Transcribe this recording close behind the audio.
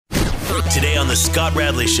Today on the Scott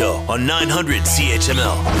Radley Show on 900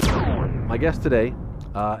 CHML. My guest today,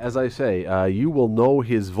 as I say, you will know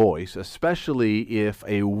his voice, especially if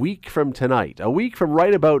a week from tonight, a week from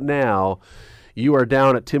right about now, you are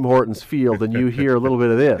down at Tim Hortons Field and you hear a little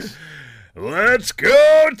bit of this. Let's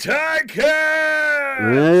go, Ticats!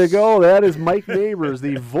 There you go. That is Mike Nabuurs,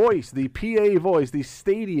 the voice, the PA voice, the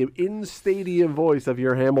in-stadium voice of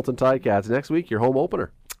your Hamilton Ticats. Next week, your home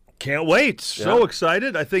opener. Can't wait. So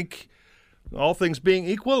excited. I think all things being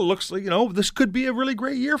equal, it looks like, this could be a really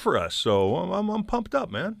great year for us. So I'm pumped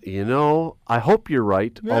up, man. I hope you're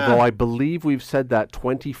right, although I believe we've said that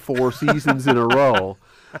 24 seasons in a row.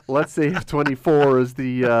 Let's say if 24 is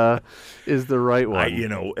the right one.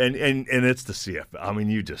 And it's the CFL. I mean,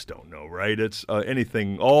 you just don't know, right? It's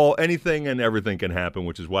anything and everything can happen,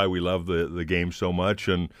 which is why we love the game so much.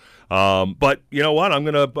 And but you know what? I'm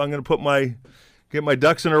gonna get my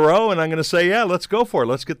ducks in a row, and I'm gonna say, let's go for it.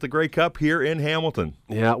 Let's get the Grey Cup here in Hamilton.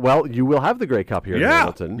 Yeah, well, you will have the Grey Cup here in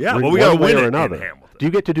Hamilton. Yeah, well, we got to win it in Hamilton. Do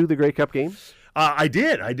you get to do the Grey Cup games? I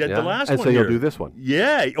did the last one. And so you'll do this one?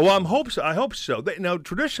 Yeah. Well, I hope so. Now,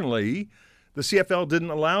 traditionally, the CFL didn't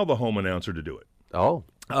allow the home announcer to do it. Oh.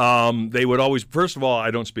 They would always, first of all,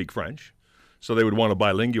 I don't speak French, so they would want a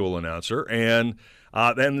bilingual announcer, and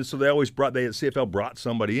so the CFL brought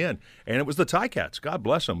somebody in, and it was the Ticats. God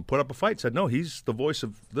bless them. Put up a fight. Said no, he's the voice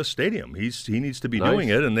of the stadium. He needs to be doing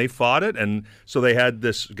it, and they fought it, and so they had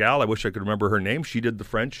this gal. I wish I could remember her name. She did the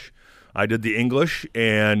French. I did the English,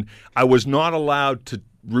 and I was not allowed to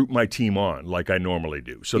root my team on like I normally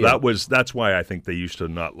do. So that's why I think they used to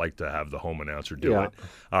not like to have the home announcer do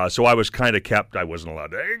it. So I was kind of kept. I wasn't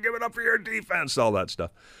allowed to, hey, give it up for your defense, all that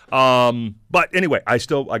stuff. But anyway, I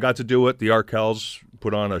got to do it. The Arkells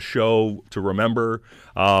put on a show to remember,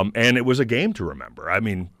 and it was a game to remember. I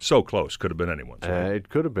mean, so close. Could have been anyone's. It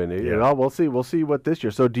could have been. Yeah. Well, we'll see. We'll see what this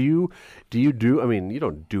year. So do you do? I mean, you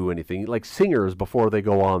don't do anything like singers before they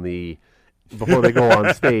go on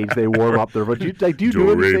stage, they warm up their. But do you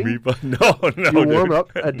do anything? No. Do you warm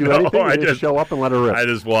up? Do anything? I just show up and let her rip. I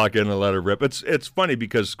just walk in and let her rip. It's funny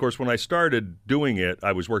because, of course, when I started doing it,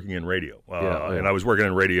 I was working in radio, and I was working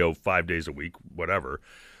in radio 5 days a week, whatever.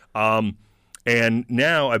 And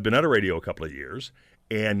now I've been at a radio a couple of years,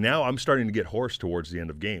 and now I'm starting to get hoarse towards the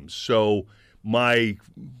end of games. So my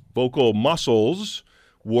vocal muscles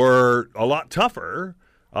were a lot tougher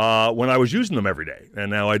when I was using them every day,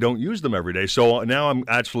 and now I don't use them every day. So now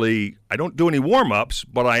I don't do any warm-ups,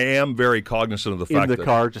 but I am very cognizant of the fact that... In the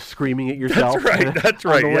car, just screaming at yourself? That's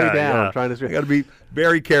right. On the way down, trying to scream. I got to be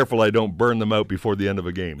very careful I don't burn them out before the end of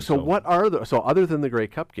a game. So other than the Grey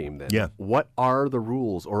Cup game then, what are the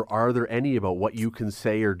rules, or are there any about what you can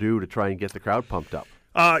say or do to try and get the crowd pumped up?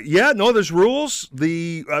 There's rules.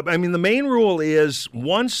 The main rule is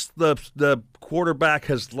once the quarterback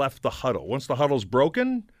has left the huddle, once the huddle's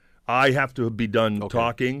broken, I have to be done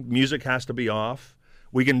talking. Music has to be off.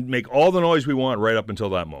 We can make all the noise we want right up until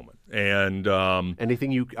that moment. And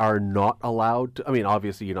anything you are not allowed to, I mean,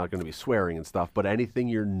 obviously you're not going to be swearing and stuff, but anything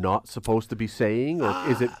you're not supposed to be saying, or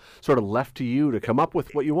is it sort of left to you to come up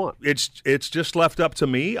with what you want? It's just left up to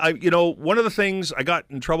me. One of the things I got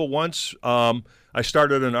in trouble once, I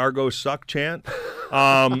started an Argo suck chant,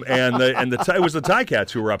 and it was the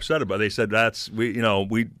Ticats who were upset about it. They said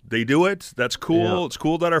they do it. That's cool. Yeah. It's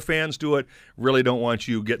cool that our fans do it. Really don't want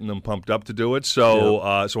you getting them pumped up to do it.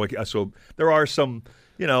 So so there are some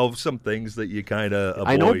things that you kind of avoid.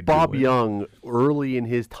 I know Bob Young, early in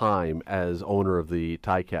his time as owner of the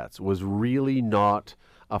Ticats, was really not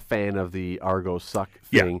a fan of the Argo suck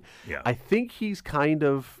thing. Yeah. I think he's kind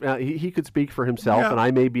of he could speak for himself, and I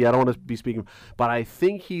don't want to be speaking, but I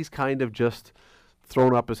think he's kind of just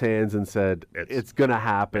thrown up his hands and said it's going to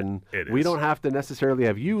happen. We don't have to necessarily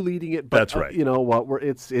have you leading it, but that's right.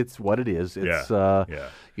 It's what it is. It's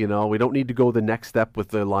we don't need to go the next step with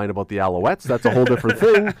the line about the Alouettes. That's a whole different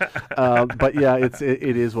thing. But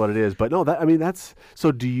it is what it is. But no, that's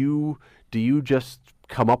so. Do you just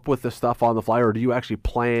come up with the stuff on the fly, or do you actually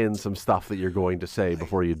plan some stuff that you're going to say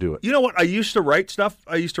before you do it? You know what? I used to write stuff.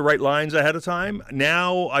 I used to write lines ahead of time.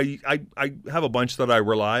 Now I have a bunch that I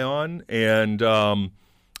rely on, and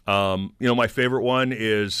my favorite one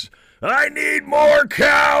is I need more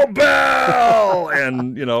cowbell,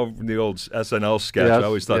 and the old SNL sketch. Yes, I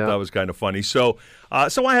always thought that was kind of funny. So I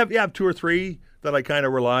have two or three that I kind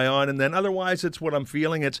of rely on, and then otherwise it's what I'm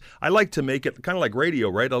feeling. I like to make it kind of like radio,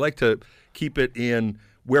 right? I like to keep it in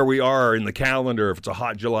where we are in the calendar, if it's a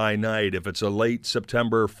hot July night, if it's a late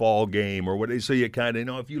September fall game or what, so you kind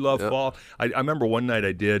of, if you love fall. I remember one night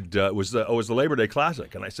I did, it was the Labor Day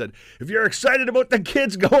Classic, and I said, if you're excited about the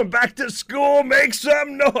kids going back to school, make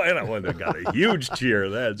some noise. And I got a huge cheer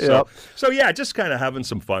then. So yeah, just kind of having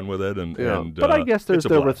some fun with it. But I guess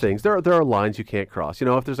there were things. There are lines you can't cross.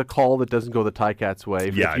 If there's a call that doesn't go the Ticats' way,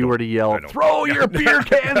 if you were to yell, throw your beer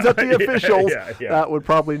cans at the officials, that would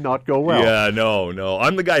probably not go well. Yeah, no.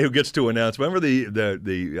 I'm the guy who gets to announce. Remember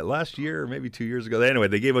the last year, maybe 2 years ago? Anyway,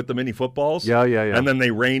 they gave out the mini footballs. Yeah. And then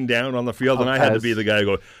they rained down on the field, and I had to be the guy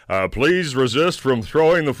who go, please resist from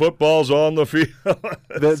throwing the footballs on the field.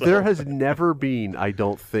 There has never been, I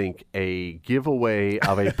don't think, a giveaway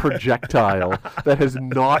of a projectile that has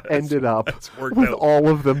not ended up with all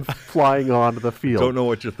of them flying onto the field. Don't know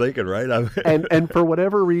what you're thinking, right? and for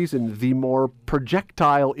whatever reason, the more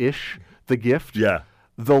projectile-ish the gift,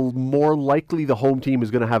 the more likely the home team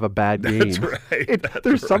is going to have a bad game. That's right.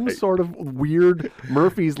 There's some sort of weird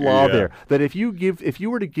Murphy's Law there that if you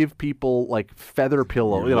were to give people like feather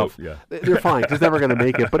pillow, they're fine. It's never going to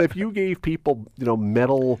make it. But if you gave people,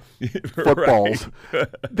 metal footballs,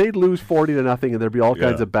 they'd lose 40-0, and there'd be all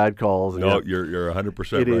kinds of bad calls. And you're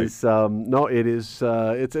 100% right. It is.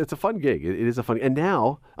 It's a fun gig. It is a fun. And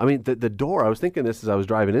now, I mean, the door. I was thinking this as I was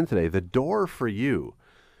driving in today. The door for you,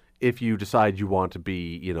 if you decide you want to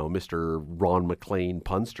be, Mr. Ron McLean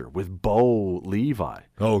punster with Bo Levi.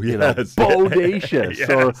 Oh, yes. Bodacious.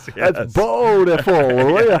 That's Beautiful.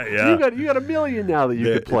 You got a million now that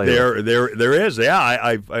you could play. There is. Yeah,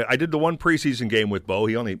 I did the one preseason game with Bo.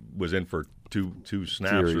 He only was in for two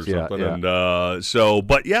snaps or something.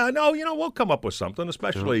 Yeah. And we'll come up with something,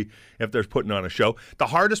 especially if they're putting on a show. The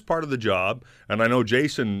hardest part of the job, and I know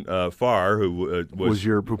Jason Farr, who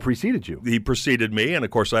who preceded you. He preceded me, and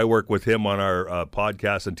of course I work with him on our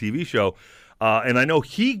podcast and TV show. And I know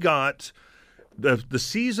he got the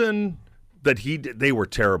season that he did, they were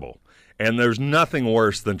terrible. And there's nothing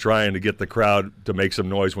worse than trying to get the crowd to make some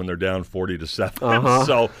noise when they're down 40-7.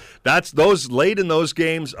 So that's those late in those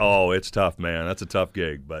games. Oh, it's tough, man. That's a tough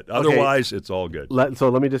gig. But otherwise, it's all good. So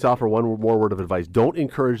let me just offer one more word of advice. Don't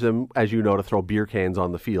encourage them, as you know, to throw beer cans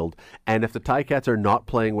on the field. And if the Ticats are not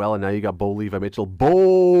playing well, and now you got Bo Levi Mitchell,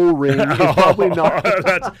 boring. Probably not.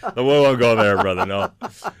 We won't go there, brother. No,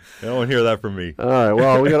 you don't hear that from me. All right.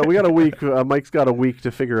 Well, we got a week. Mike's got a week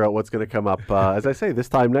to figure out what's going to come up. As I say, this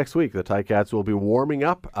time next week, the Ticats will be warming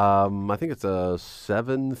up. I think it's a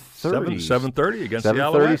 7:30. 7:30 against the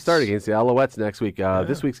Alouettes. 7:30 start against the Alouettes next week.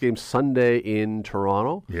 This week's game Sunday in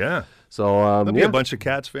Toronto. Yeah. So there'll be a bunch of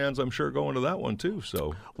Cats fans, I'm sure, going to that one too.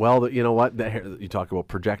 So you know what? You talk about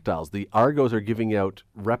projectiles. The Argos are giving out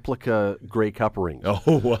replica Grey Cup rings. Oh,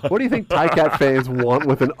 wow. What do you think Ticat fans want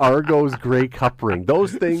with an Argos Grey Cup ring?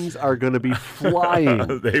 Those things are going to be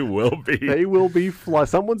flying. They will be. They will be flying.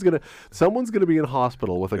 Someone's gonna be in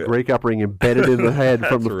hospital with a Grey Cup ring embedded in the head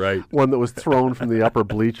from the one that was thrown from the upper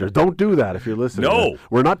bleachers. Don't do that if you're listening. No,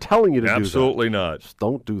 we're not telling you to do that. Absolutely not. Just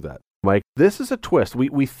don't do that. Mike, this is a twist.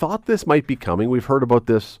 We thought this might be coming. We've heard about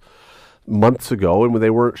this months ago, and they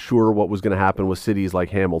weren't sure what was going to happen with cities like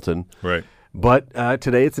Hamilton. Right. But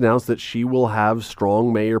today it's announced that she will have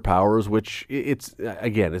strong mayor powers, which it's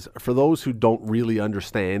for those who don't really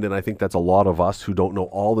understand, and I think that's a lot of us who don't know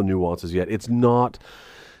all the nuances yet. She's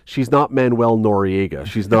not Manuel Noriega.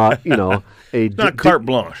 She's not, not carte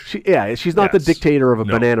blanche. She's not the dictator of a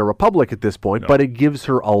banana republic at this point, but it gives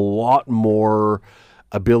her a lot more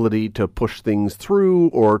ability to push things through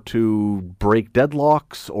or to break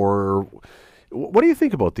deadlocks. Or what do you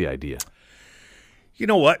think about the idea? You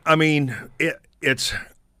know what? I mean, it's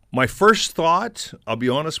my first thought. I'll be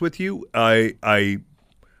honest with you. I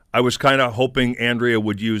was kind of hoping Andrea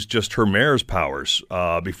would use just her mayor's powers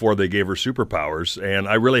before they gave her superpowers, and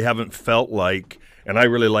I really haven't felt like. And I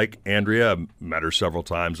really like Andrea. I've met her several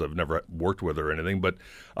times. I've never worked with her or anything, but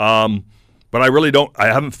I really don't. I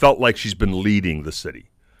haven't felt like she's been leading the city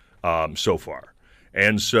so far,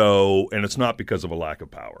 and it's not because of a lack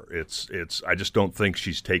of power. It's. I just don't think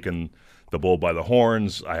she's taken the bull by the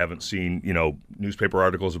horns. I haven't seen newspaper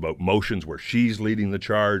articles about motions where she's leading the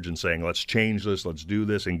charge and saying let's change this, let's do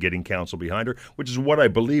this, and getting council behind her, which is what I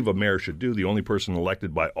believe a mayor should do. The only person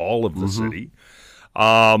elected by all of the city.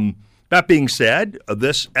 That being said,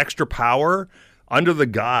 this extra power, under the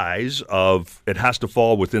guise of it has to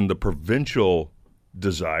fall within the provincial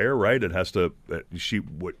desire, right? It has to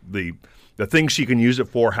the things she can use it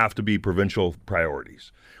for have to be provincial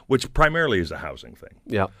priorities, which primarily is a housing thing.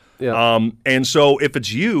 Yeah. And so if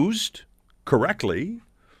it's used correctly,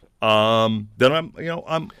 then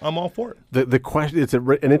I'm all for it. The question, it's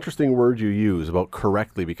an interesting word you use about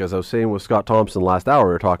correctly, because I was saying with Scott Thompson last hour,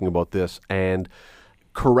 we were talking about this, and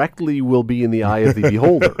correctly will be in the eye of the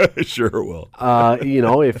beholder. Sure it will.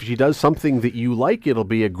 If she does something that you like, it'll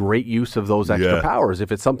be a great use of those extra powers.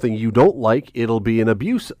 If it's something you don't like, it'll be an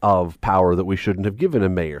abuse of power that we shouldn't have given a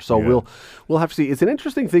mayor. So we'll have to see. It's an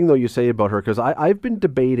interesting thing, though, you say about her, because I've been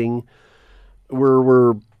debating,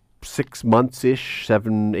 we're 6 months-ish,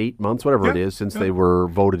 7, 8 months, whatever it is, since they were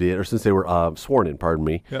voted in, or since they were sworn in, pardon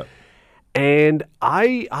me. Yeah. And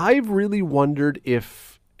I've really wondered if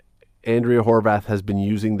Andrea Horwath has been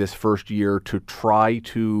using this first year to try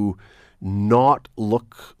to not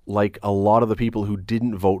look like a lot of the people who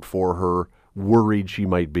didn't vote for her worried she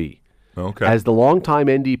might be. Okay. As the longtime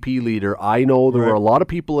NDP leader, I know there were a lot of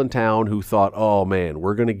people in town who thought, oh man,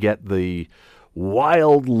 we're going to get the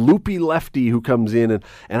wild, loopy lefty who comes in.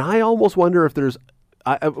 And I almost wonder if there's,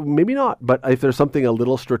 maybe not, but if there's something a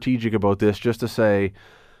little strategic about this, just to say,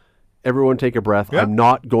 everyone take a breath. I'm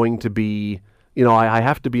not going to be... I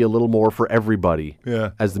have to be a little more for everybody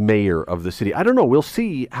as the mayor of the city. I don't know. We'll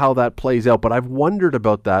see how that plays out. But I've wondered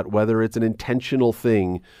about that, whether it's an intentional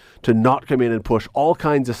thing to not come in and push all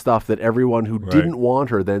kinds of stuff that everyone who didn't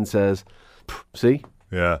want her then says, see?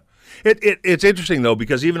 Yeah. It's interesting, though,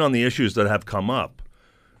 because even on the issues that have come up,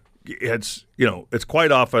 it's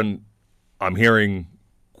quite often I'm hearing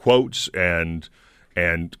quotes and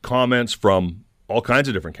comments from all kinds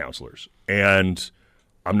of different councillors. And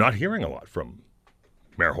I'm not hearing a lot from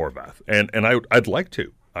Mayor Horwath, and I'd like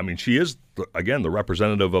to. I mean, she is, again, the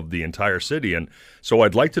representative of the entire city, and so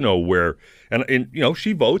I'd like to know where, and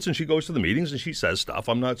she votes and she goes to the meetings and she says stuff.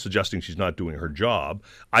 I'm not suggesting she's not doing her job.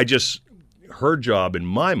 Her job in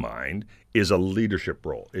my mind is a leadership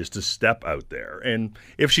role, is to step out there. And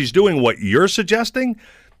if she's doing what you're suggesting,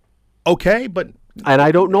 okay, but... And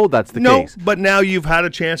I don't know that's the case. No, but now you've had a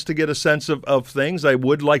chance to get a sense of things. I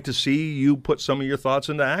would like to see you put some of your thoughts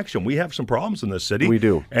into action. We have some problems in this city. We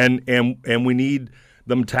do. And we need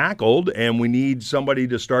them tackled, and we need somebody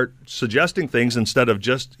to start suggesting things instead of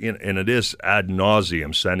just, and it is ad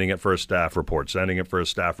nauseum, sending it for a staff report.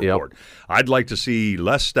 I'd like to see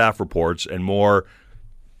less staff reports and more,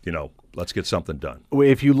 let's get something done.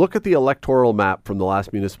 If you look at the electoral map from the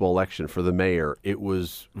last municipal election for the mayor, it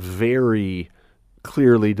was very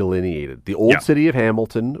clearly delineated. The old city of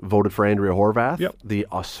Hamilton voted for Andrea Horwath. Yep. The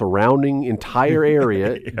surrounding entire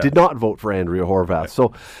area did not vote for Andrea Horwath.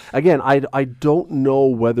 So, again, I don't know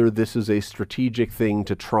whether this is a strategic thing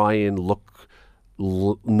to try and look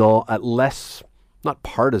at less, not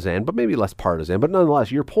partisan, but maybe less partisan. But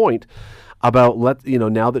nonetheless, your point about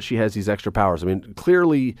now that she has these extra powers. I mean,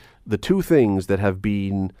 clearly the two things that have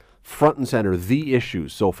been front and center, the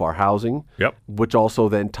issues so far, housing, which also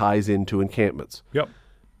then ties into encampments. Yep.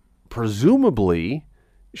 Presumably,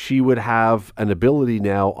 she would have an ability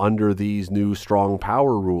now under these new strong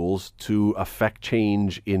power rules to affect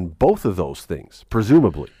change in both of those things,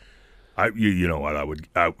 presumably. You know what,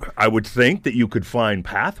 I would think that you could find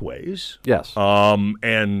pathways. Yes.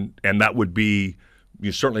 And that would be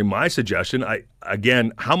certainly my suggestion.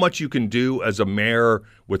 Again, how much you can do as a mayor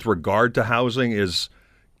with regard to housing is,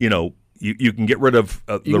 you can get rid of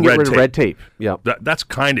red tape. Yeah, that's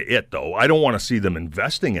kind of it, though. I don't want to see them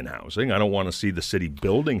investing in housing. I don't want to see the city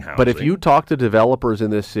building housing. But if you talk to developers in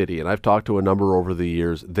this city, and I've talked to a number over the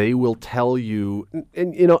years, they will tell you,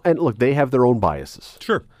 and look, they have their own biases.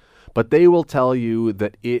 Sure. But they will tell you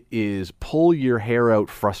that it is pull your hair out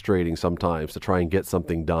frustrating sometimes to try and get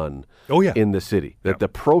something done in the city. That the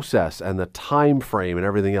process and the time frame and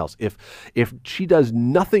everything else. If she does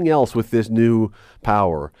nothing else with this new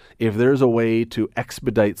power, if there's a way to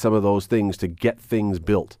expedite some of those things to get things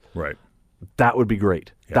built, right, that would be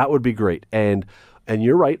great. Yeah. That would be great. And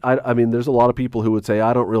you're right. I mean, there's a lot of people who would say,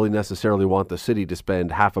 I don't really necessarily want the city to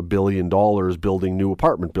spend $500 million building new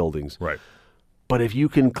apartment buildings. Right. But if you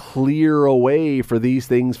can clear a way for these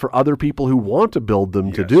things for other people who want to build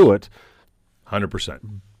them to do it,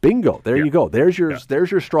 100%. Bingo! There you go. There's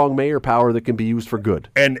your strong mayor power that can be used for good.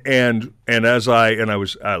 And as I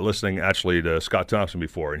was listening actually to Scott Thompson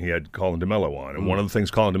before, and he had Colin DeMello on, and one of the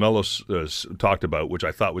things Colin DeMello talked about, which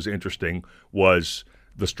I thought was interesting, was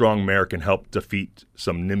the strong mayor can help defeat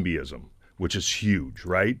some NIMBYism, which is huge,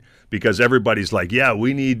 right? Because everybody's like, yeah,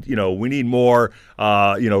 we need more,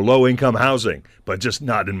 low-income housing, but just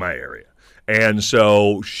not in my area. And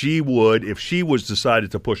so she would, if she was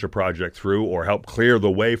decided to push a project through or help clear the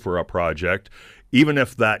way for a project, even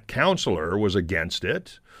if that councillor was against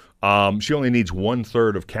it, she only needs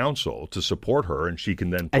 1/3 of council to support her, and she can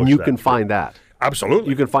then push and you that can through. find that. Absolutely.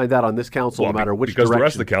 You can find that on this council no matter which because direction. the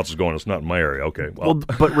rest of the council's going, it's not in my area. Okay. Well,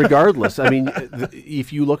 but regardless, I mean,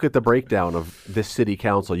 if you look at the breakdown of this city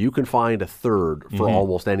council, you can find a third for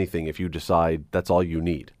almost anything if you decide that's all you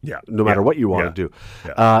need. Yeah. No matter what you want to do.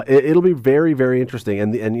 Yeah. It'll be very, very interesting.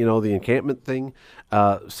 And you know, the encampment thing,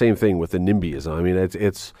 same thing with the NIMBYism. I mean,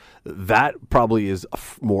 it's that probably is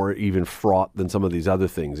more even fraught than some of these other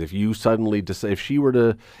things. If you suddenly decide,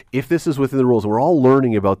 if this is within the rules, and we're all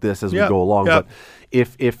learning about this as we go along, but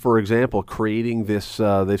if for example, creating this,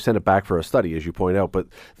 they've sent it back for a study, as you point out, but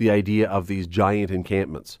the idea of these giant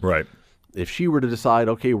encampments. Right. If she were to decide,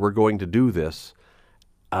 okay, we're going to do this,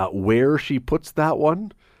 where she puts that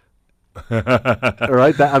one, all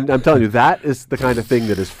right, I'm telling you, that is the kind of thing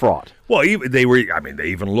that is fraught. Well, they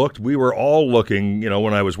even looked. We were all looking. You know,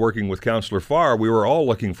 when I was working with Councillor Farr, we were all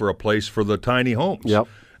looking for a place for the tiny homes. Yep.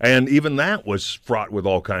 And even that was fraught with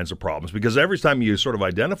all kinds of problems because every time you sort of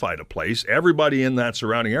identified a place, everybody in that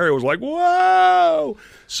surrounding area was like, "Whoa!"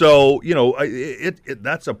 So you know,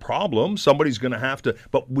 that's a problem. Somebody's going to have to,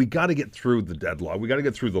 but we got to get through the deadlock. We got to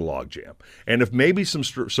get through the logjam. And if maybe some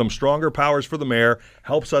stronger powers for the mayor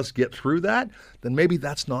helps us get through that, then maybe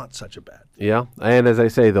that's not such a bad thing. Yeah, and as I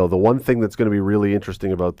say though, the one thing that's going to be really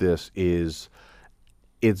interesting about this is,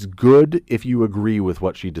 it's good if you agree with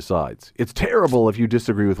what she decides. It's terrible if you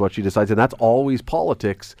disagree with what she decides, and that's always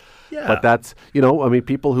politics. Yeah. But that's, you know, I mean,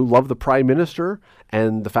 people who love the prime minister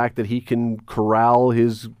and the fact that he can corral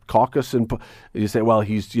his caucus, and you say, well,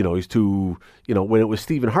 he's too, when it was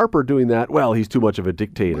Stephen Harper doing that, well, he's too much of a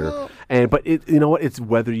dictator. But you know what? It's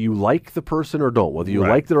whether you like the person or don't, whether you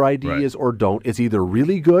like their ideas or don't. It's either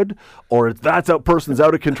really good or that person's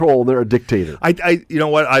out of control and they're a dictator. You know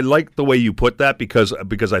what? I like the way you put that because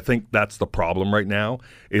I think that's the problem right now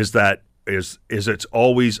is it's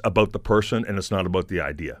always about the person and it's not about the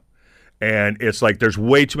idea. And it's like there's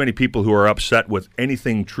way too many people who are upset with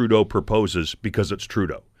anything Trudeau proposes because it's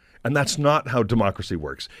Trudeau. And that's not how democracy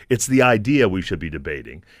works. It's the idea we should be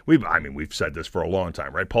debating. We've said this for a long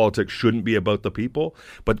time, right? Politics shouldn't be about the people,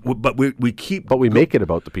 but we make it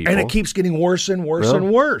about the people, and it keeps getting worse and worse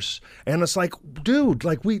and worse. And it's like, dude,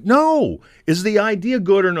 is the idea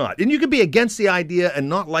good or not? And you can be against the idea and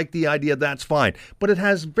not like the idea. That's fine, but it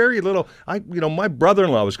has very little. My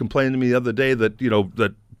brother-in-law was complaining to me the other day that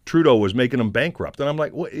that Trudeau was making him bankrupt, and I'm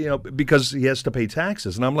like, because he has to pay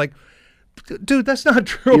taxes, and I'm like, dude, that's not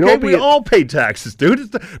true. Okay, we all pay taxes,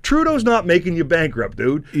 dude. Trudeau's not making you bankrupt,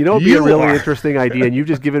 dude. You know, it'd be a really interesting idea, and you've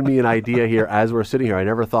just given me an idea here as we're sitting here. I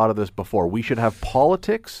never thought of this before. We should have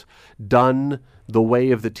politics done the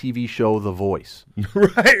way of the TV show The Voice.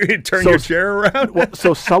 Right. Turn your chair around.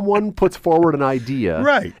 So someone puts forward an idea.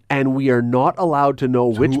 Right. And we are not allowed to know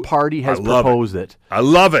which party has proposed it. I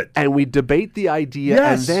love it. And we debate the idea.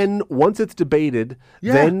 And then once it's debated,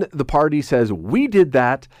 then the party says, we did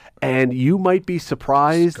that. And you might be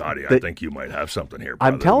surprised. Scotty, I think you might have something here,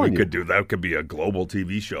 brother. I'm telling you. We could do that. Could be a global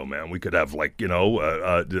TV show, man. We could have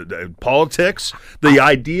politics, the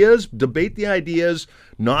ideas, debate the ideas,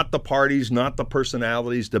 not the parties, not the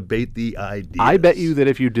personalities, debate the ideas. I bet you that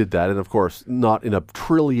if you did that, and of course, not in a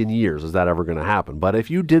trillion years is that ever going to happen, but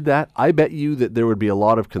if you did that, I bet you that there would be a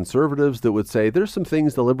lot of conservatives that would say, there's some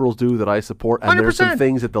things the Liberals do that I support, and 100%. There's some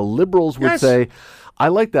things that the Liberals would say, I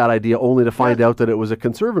like that idea, only to find out that it was a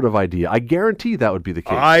conservative idea. I guarantee that would be the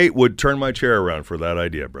case. I would turn my chair around for that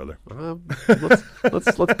idea, brother.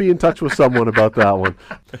 Let's be in touch with someone about that one.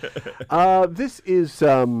 This is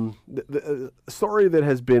a story that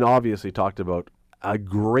has been obviously talked about a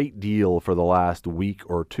great deal for the last week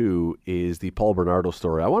or two, is the Paul Bernardo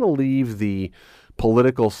story. I want to leave the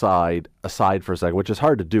political side aside for a second, which is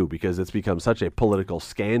hard to do because it's become such a political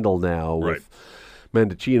scandal now with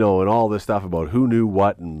Mendocino and all this stuff about who knew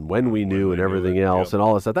what and when we knew and everything else and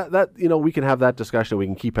all this stuff. That we can have that discussion. We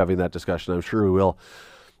can keep having that discussion. I'm sure we will.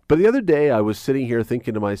 But the other day I was sitting here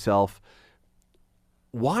thinking to myself,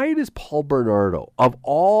 why does Paul Bernardo, of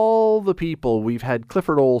all the people, we've had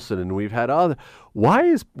Clifford Olson and we've had other,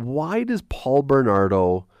 why does Paul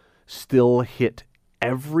Bernardo still hit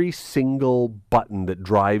every single button that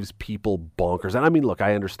drives people bonkers? And I mean, look,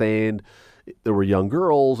 I understand there were young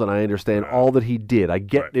girls and I understand all that he did. I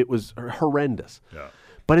get it was horrendous. Yeah.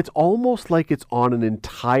 But it's almost like it's on an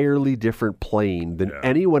entirely different plane than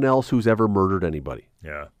anyone else who's ever murdered anybody.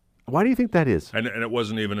 Yeah. Why do you think that is? And it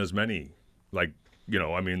wasn't even as many,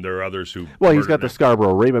 there are others who... Well, he's got the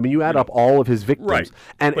Scarborough rape. I mean, you add up all of his victims. Right.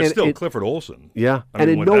 And still, Clifford Olson. Yeah. And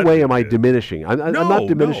in no way am I diminishing. I'm not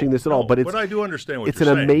diminishing this at all. But I do understand what you're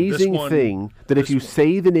saying. It's an amazing thing that if you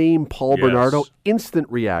say the name Paul Bernardo, instant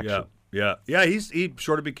reaction. Yeah. He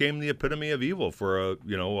sort of became the epitome of evil for a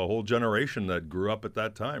whole generation that grew up at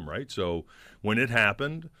that time, right? So when it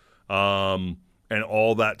happened, and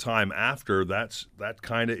all that time after, that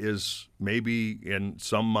kind of is maybe in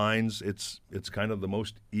some minds it's kind of the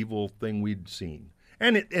most evil thing we'd seen,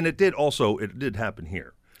 and it did happen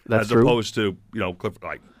here, That's as true. opposed to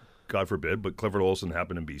God forbid, but Clifford Olson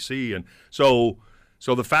happened in BC, and so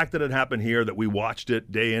the fact that it happened here, that we watched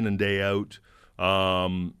it day in and day out.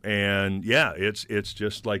 And yeah, it's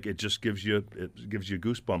just like it gives you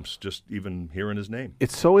goosebumps just even hearing his name.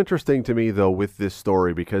 It's so interesting to me though with this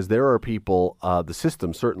story, because there are people, the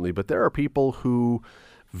system certainly, but there are people who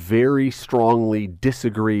very strongly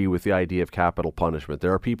disagree with the idea of capital punishment.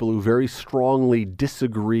 There are people who very strongly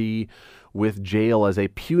disagree with jail as a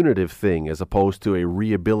punitive thing as opposed to a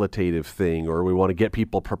rehabilitative thing, or we want to get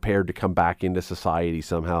people prepared to come back into society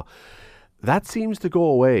somehow. That seems to go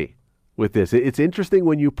away with this. It's interesting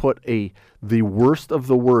when you put the worst of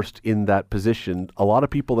the worst in that position. A lot of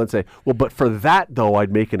people then say, well, but for that though,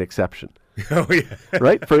 I'd make an exception. Oh yeah.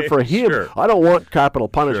 Right? For him, Sure. I don't want capital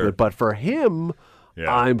punishment, Sure. but for him,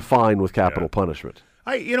 Yeah. I'm fine with capital punishment.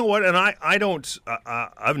 You know what? And I don't.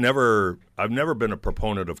 I've never been a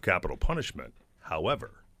proponent of capital punishment.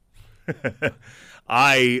 However,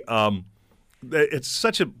 it's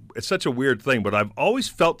such a weird thing. But I've always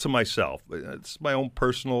felt to myself, it's my own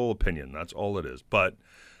personal opinion. That's all it is. But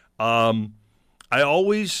I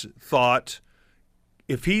always thought,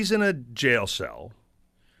 if he's in a jail cell,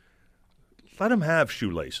 let him have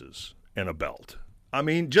shoelaces and a belt. I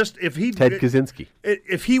mean, just if he Ted Kaczynski.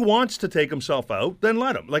 If he wants to take himself out, then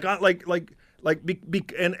let him. And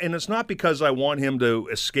it's not because I want him to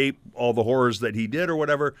escape all the horrors that he did or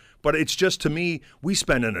whatever, but it's just, to me, we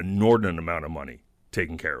spend an inordinate amount of money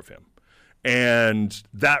taking care of him, and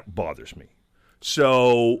that bothers me.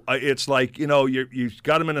 So it's like, you've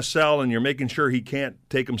got him in a cell and you're making sure he can't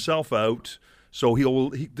take himself out. So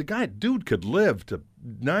dude could live to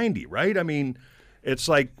 90, right? I mean, it's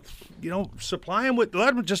like, supply him let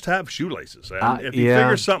him just have shoelaces. And if he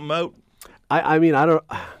figures something out. I mean, I don't.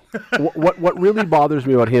 What really bothers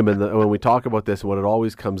me about him, and when we talk about this, and what it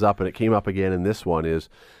always comes up, and it came up again in this one, is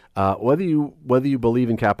whether you believe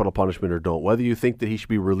in capital punishment or don't, whether you think that he should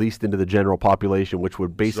be released into the general population, which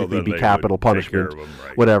would basically be capital punishment,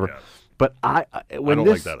 right? Whatever. Yeah. But I don't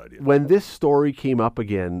like that idea. When this story came up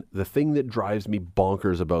again, the thing that drives me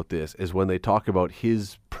bonkers about this is when they talk about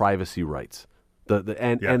his privacy rights.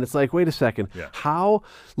 And it's like, wait a second, how,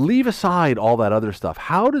 leave aside all that other stuff,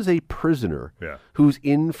 how does a prisoner who's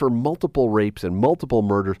in for multiple rapes and multiple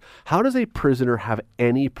murders, how does a prisoner have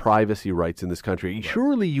any privacy rights in this country? Right.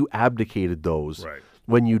 Surely you abdicated those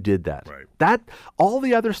when you did that. Right. That, all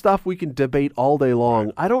the other stuff we can debate all day long.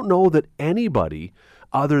 Right. I don't know that anybody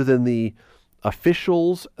other than the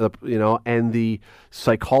officials, and the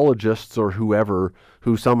psychologists or whoever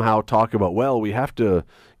who somehow talk about, well, we have to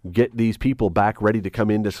get these people back ready to come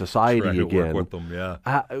into society again. Work with them,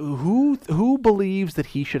 yeah. Who believes that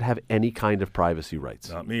he should have any kind of privacy rights?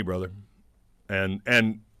 Not me, brother. And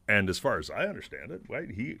as far as I understand it, right,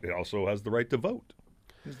 he also has the right to vote.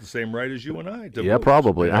 He's the same right as you and I to vote.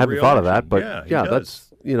 Probably. I haven't thought of that, but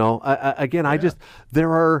that's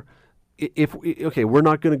there are. We're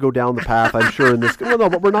not going to go down the path, I'm sure, in this.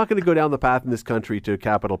 But we're not going to go down the path in this country to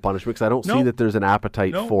capital punishment, because I don't see that there's an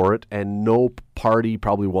appetite for it, and no party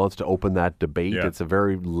probably wants to open that debate. Yeah. It's a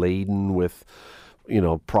very laden with,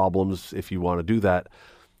 problems if you want to do that.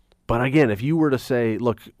 But again, if you were to say,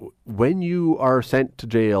 look, when you are sent to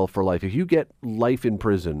jail for life, if you get life in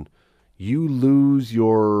prison, you lose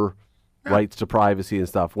your rights to privacy and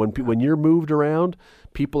stuff. When you're moved around,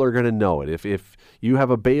 people are going to know it. If you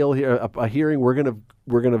have a bail a hearing, we're going to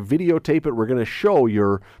videotape it. We're going to show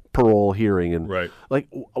your parole hearing, and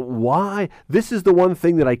why? This is the one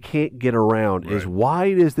thing that I can't get around is,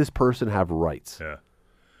 why does this person have rights? Yeah,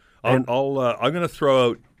 I'm going to throw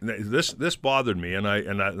out this. This bothered me, and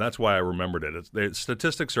that's why I remembered it. The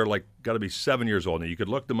statistics are got to be 7 years old now. You could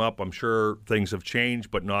look them up. I'm sure things have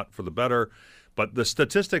changed, but not for the better. But the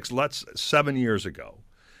statistics, 7 years ago,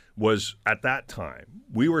 was at that time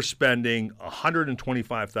we were spending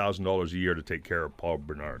 $125,000 a year to take care of Paul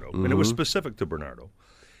Bernardo, and it was specific to Bernardo.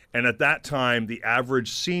 And at that time, the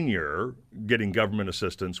average senior getting government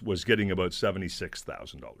assistance was getting about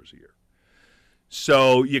 $76,000 a year.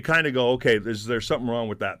 So you kind of go, okay, there's something wrong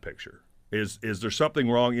with that picture. Is there something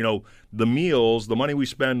wrong? The meals, the money we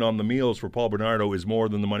spend on the meals for Paul Bernardo is more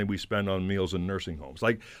than the money we spend on meals in nursing homes.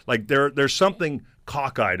 Like there's something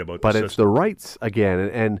cockeyed about. But the it's the rights again,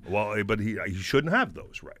 and but he shouldn't have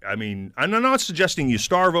those rights. I mean, I'm not suggesting you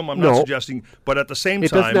starve him. I'm not suggesting, but at the same time,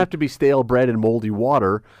 it doesn't have to be stale bread and moldy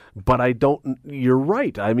water. But I don't. You're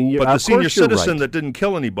right. I mean, but the senior citizen right. that didn't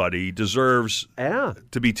kill anybody deserves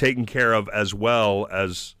to be taken care of as well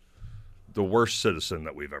as the worst citizen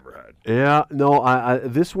that we've ever had. Yeah, no,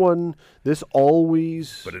 this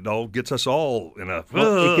always... But it all gets us all in a...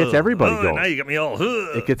 Well, it gets everybody going. Now you get me all...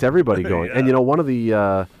 It gets everybody going. Yeah. And, one of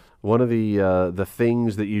the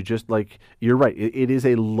things that you just, like, you're right, it is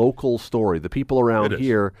a local story. The people around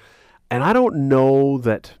here, and I don't know,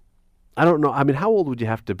 I mean, how old would you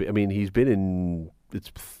have to be? I mean, he's been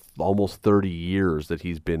it's almost 30 years that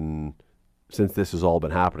he's been... since this has all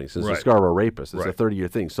been happening, since the Scarborough rapist. It's a 30-year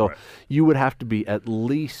thing. So you would have to be at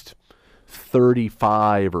least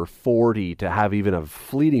 35 or 40 to have even a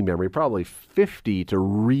fleeting memory, probably 50 to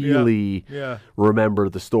really remember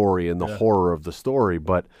the story and the horror of the story.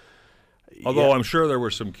 But although I'm sure there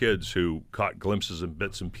were some kids who caught glimpses and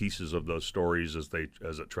bits and pieces of those stories as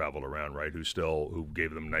it traveled around, right, who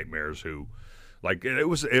gave them nightmares, who... Like, it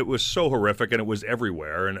was so horrific, and it was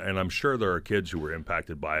everywhere, and I'm sure there are kids who were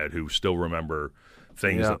impacted by it who still remember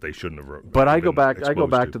things that they shouldn't have. But I go back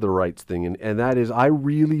to the rights thing, and that is, I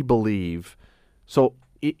really believe. So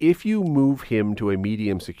if you move him to a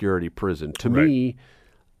medium security prison, to me,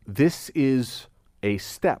 this is a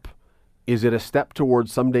step. Is it a step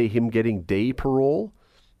towards someday him getting day parole?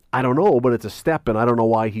 I don't know, but it's a step, and I don't know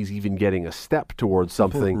why he's even getting a step towards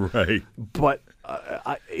something. Right. But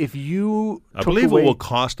if you I believe it will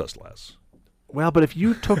cost us less. Well, but if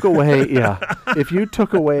you took away, if you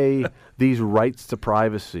took away these rights to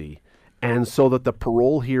privacy, and so that the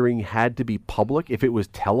parole hearing had to be public, if it was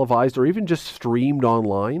televised or even just streamed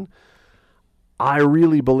online, I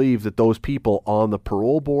really believe that those people on the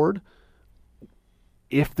parole board,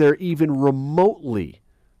 if they're even remotely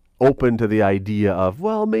open to the idea of,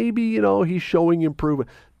 well, maybe, he's showing improvement,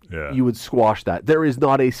 you would squash that. There is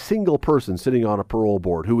not a single person sitting on a parole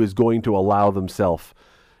board who is going to allow themselves,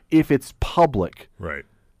 if it's public,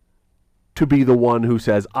 to be the one who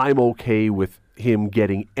says, I'm okay with him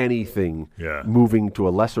getting anything, moving to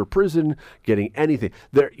a lesser prison, getting anything.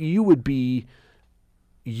 You would be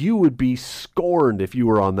scorned if you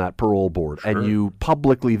were on that parole board, and you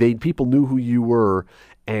publicly, people knew who you were,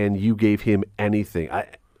 and you gave him anything.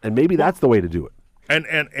 And maybe that's the way to do it. And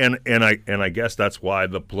I guess that's why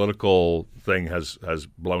the political thing has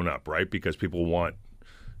blown up, right? Because people want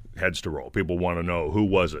heads to roll. People want to know, who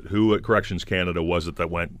was it? Who at Corrections Canada was it that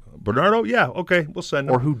went, Bernardo? Yeah, okay, we'll send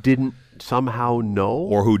him. Or who didn't somehow know.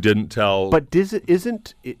 Or who didn't tell. But I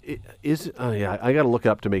got to look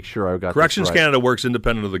up to make sure I got Corrections this right. Canada works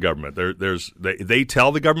independent of the government. They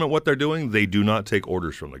tell the government what they're doing. They do not take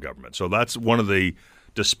orders from the government. So that's one of the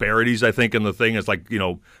disparities, I think, in the thing is, like,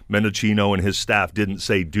 Mendocino and his staff didn't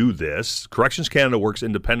say do this. Corrections Canada works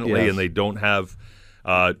independently, and they don't have,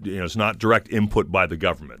 it's not direct input by the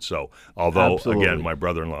government. So, although, again, my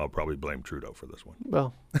brother-in-law will probably blame Trudeau for this one.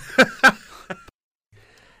 Well,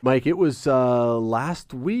 Mike, it was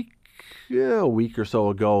last week, a week or so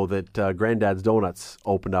ago, that Granddad's Donuts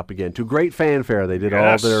opened up again. To great fanfare, they did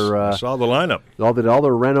all their... I saw the lineup. All their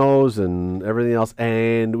renos and everything else.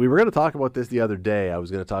 And we were going to talk about this the other day. I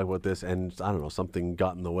was going to talk about this, and I don't know, something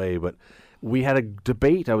got in the way. But we had a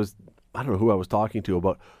debate. I don't know who I was talking to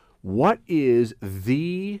about what is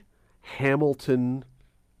the Hamilton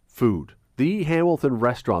food, the Hamilton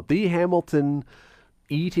restaurant, the Hamilton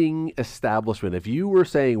eating establishment. If you were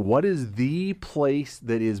saying what is the place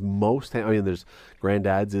that is most, there's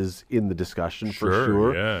Granddad's is in the discussion for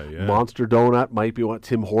sure. Yeah. Monster Donut might be one.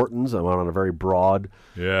 Tim Hortons, I'm on a very broad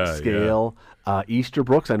scale.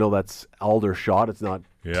 Easterbrook's, I know that's Aldershot. It's not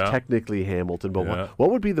technically Hamilton, but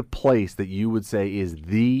what would be the place that you would say is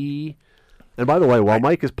the... And by the way, while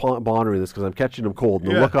Mike is pondering this, because I'm catching him cold,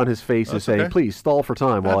 and the look on his face is saying, please stall for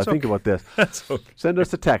time while I think about this. That's okay. Send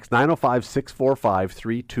us a text,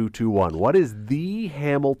 905-645-3221. What is the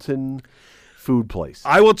Hamilton food place?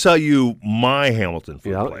 I will tell you my Hamilton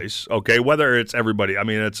food place. Okay, whether it's everybody,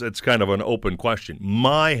 it's kind of an open question.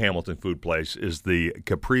 My Hamilton food place is the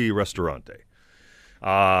Capri Ristorante.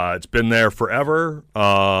 It's been there forever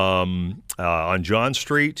on John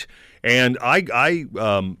Street. And I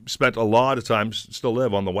spent a lot of time, still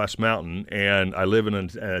live on the West Mountain, and I live in an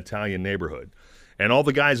Italian neighborhood. And all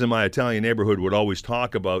the guys in my Italian neighborhood would always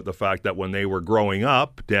talk about the fact that when they were growing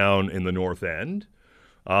up down in the North End,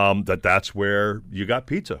 that's where you got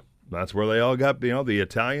pizza. That's where they all got, the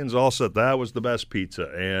Italians all said that was the best pizza.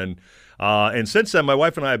 And since then, my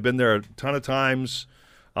wife and I have been there a ton of times.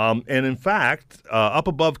 And in fact, up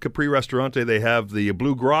above Capri Ristorante, they have the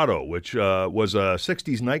Blue Grotto, which was a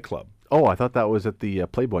 60s nightclub. Oh, I thought that was at the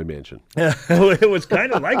Playboy Mansion. It was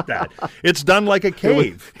kind of like that. It's done like a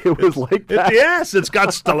cave. It was like that? Yes, it's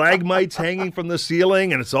got stalagmites hanging from the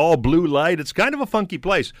ceiling, and it's all blue light. It's kind of a funky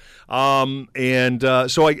place. So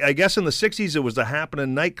I guess in the 60s, it was a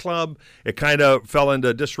happening nightclub. It kind of fell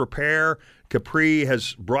into disrepair. Capri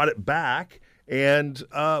has brought it back. And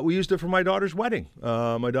we used it for my daughter's wedding.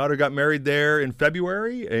 My daughter got married there in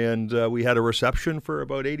February, and we had a reception for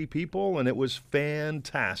about 80 people, and it was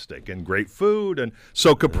fantastic and great food. And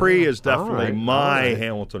so Capri is definitely my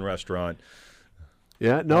Hamilton restaurant.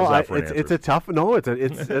 Yeah, no, it's a tough. No,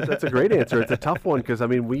 that's a great answer. It's a tough one because I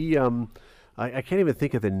mean I can't even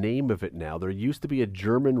think of the name of it now. There used to be a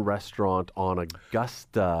German restaurant on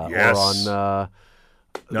Augusta or on.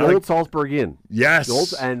 The old Salzburg Inn.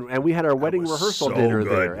 Yes. And we had our wedding rehearsal dinner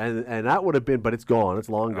there. And that would have been, but it's gone. It's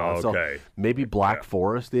long gone. Okay. So maybe Black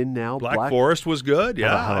Forest Inn now. Black Forest was good.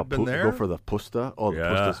 Yeah, I've been there. Go for the Pusta. Oh, the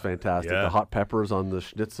Pusta's fantastic. Yeah. The hot peppers on the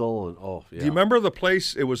schnitzel. And Do you remember the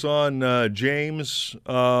place? It was on James.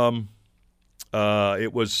 It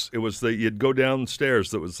was you'd go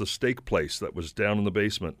downstairs. That was the steak place that was down in the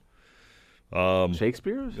basement.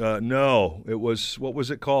 Shakespeare's? No, it was, what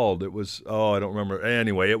was it called? It was, I don't remember.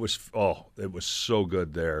 Anyway, it was so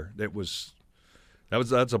good there.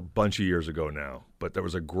 That's a bunch of years ago now, but there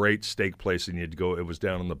was a great steak place and you'd go, it was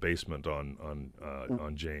down in the basement on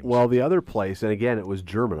James. Well, the other place, and again, it was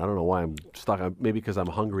German. I don't know why I'm stuck. Maybe because I'm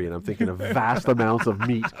hungry and I'm thinking of vast amounts of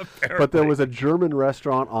meat. But there was a German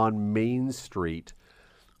restaurant on Main Street,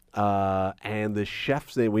 and the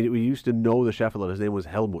chef's name, we used to know the chef a lot. His name was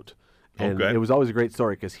Helmut. And it was always a great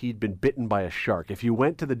story because he'd been bitten by a shark. If you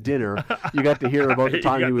went to the dinner, you got to hear about the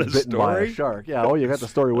time he was bitten by a shark. Yeah, you got the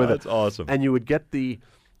story with it. That's awesome. And you would get it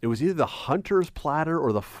was either the hunter's platter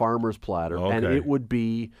or the farmer's platter. Okay. And it would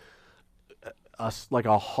be like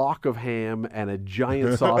a hawk of ham and a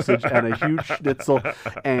giant sausage and a huge schnitzel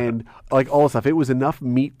and like all the stuff. It was enough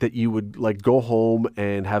meat that you would like go home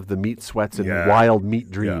and have the meat sweats and wild meat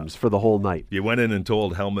dreams for the whole night. You went in and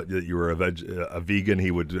told Helmut that you were a vegan. He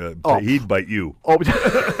would he'd bite you. Oh,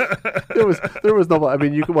 there was no. I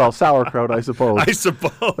mean, sauerkraut, I suppose. I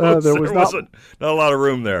suppose there was not a lot of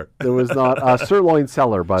room there. There was not sirloin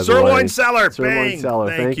cellar, by the way. Sirloin cellar.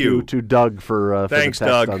 Thank you to Doug for Thanks, the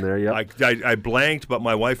text Doug. on there. Yep. I blanked, but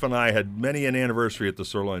my wife and I had many an anniversary at the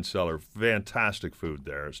Sirloin Cellar. Fantastic food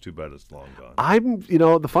there. It's too bad it's long gone.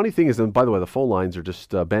 The funny thing is, and by the way, the phone lines are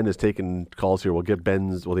just, Ben is taking calls here. We'll get the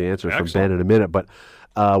answers from Ben in a minute, but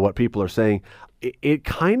what people are saying, it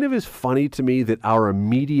kind of is funny to me that our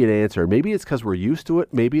immediate answer, maybe it's because we're used to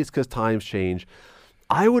it, maybe it's because times change.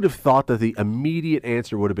 I would have thought that the immediate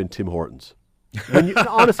answer would have been Tim Hortons.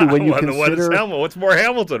 Honestly, when you consider what's more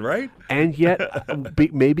Hamilton, right? And yet,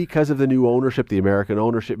 maybe because of the new ownership, the American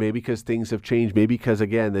ownership, maybe because things have changed, maybe because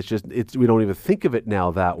again, we don't even think of it now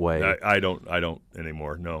that way. I don't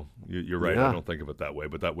anymore. No, you're right. Yeah. I don't think of it that way.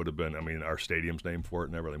 But that would have been, our stadium's named for it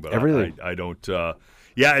and everything. But everything. I don't.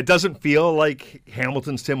 It doesn't feel like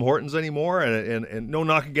Hamilton's Tim Hortons anymore. And no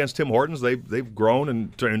knock against Tim Hortons. They've grown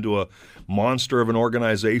and turned into a monster of an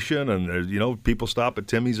organization, and people stop at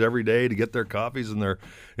Timmy's every day to get their coffees and their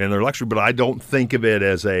luxury. But I don't think of it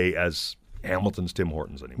as Hamilton's Tim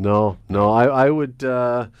Hortons anymore. No, I would,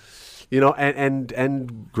 and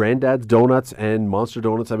Granddad's Donuts and Monster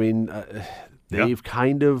Donuts. They've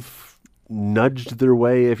kind of nudged their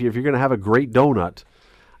way. If you're going to have a great donut,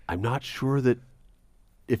 I'm not sure that.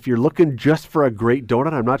 If you're looking just for a great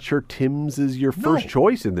donut, I'm not sure Tim's is your first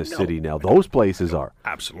choice in this city now. Those places are.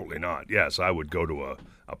 Absolutely not. Yes, I would go to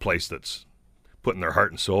a place that's putting their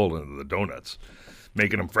heart and soul into the donuts,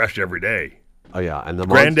 making them fresh every day. Oh, yeah. And the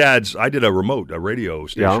Granddad's, I did a radio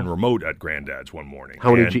station remote at Granddad's one morning.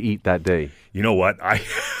 How many did you eat that day? You know what?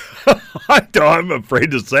 I'm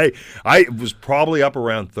afraid to say. I was probably up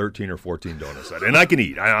around 13 or 14 donuts. And I can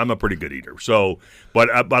eat. I'm a pretty good eater. So,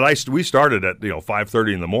 we started at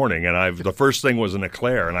 5:30 in the morning, and the first thing was an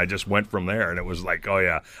eclair, and I just went from there, and it was like,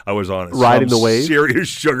 I was on riding the wave, serious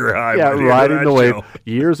sugar high. Yeah, riding the wave.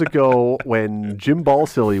 Years ago, when Jim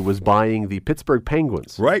Balsillie was buying the Pittsburgh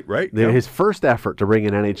Penguins, right, his first effort to bring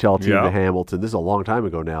an NHL team to Hamilton. This is a long time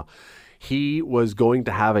ago now. He was going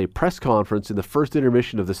to have a press conference in the first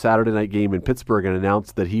intermission of the Saturday night game in Pittsburgh and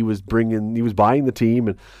announced that he was buying the team.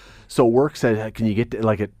 And so work said, can you get to,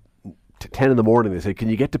 at 10 in the morning, they said, can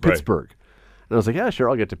you get to Pittsburgh? Right. And I was like, yeah,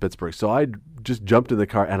 sure, I'll get to Pittsburgh. So I just jumped in the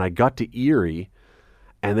car and I got to Erie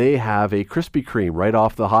and they have a Krispy Kreme right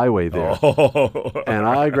off the highway there. Oh. And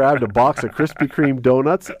I grabbed a box of Krispy Kreme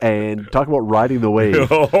donuts and talk about riding the wave.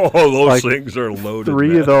 Oh, those things are loaded.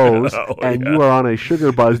 3 of those, and you are on a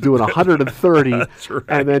sugar buzz doing 130, That's right.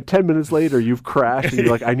 and then 10 minutes later you've crashed and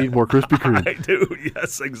you're like, I need more Krispy Kreme. I do,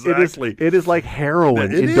 yes, exactly. It is like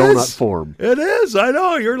heroin in is. donut form. It is, I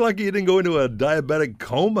know. You're lucky you didn't go into a diabetic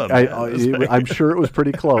coma. I'm sure it was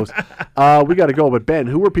pretty close. We got to go, but Ben,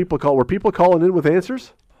 who were people calling? Were people calling in with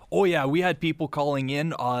answers? Oh, yeah, we had people calling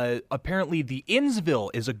in. Apparently, the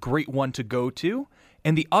Innsville is a great one to go to.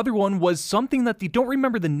 And the other one was something that they don't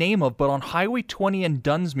remember the name of, but on Highway 20 in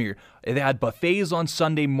Dunsmuir, they had buffets on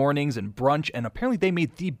Sunday mornings and brunch, and apparently they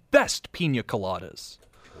made the best pina coladas.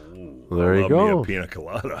 There you go. Me a pina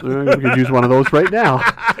colada. We could use one of those right now.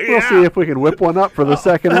 We'll see if we can whip one up for the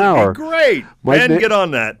second hour. Great. Ben, get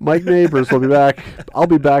on that. Mike Nabuurs will be back. I'll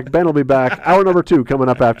be back. Ben will be back. Hour number 2 coming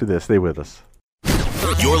up after this. Stay with us.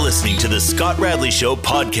 You're listening to the Scott Radley Show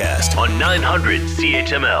podcast on 900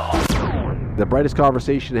 CHML. The brightest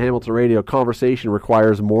conversation in Hamilton radio. Conversation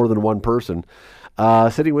requires more than one person.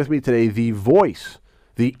 Sitting with me today, the voice,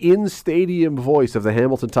 the in-stadium voice of the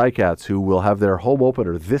Hamilton Ticats, who will have their home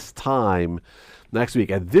opener this time next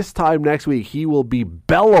week. And this time next week, he will be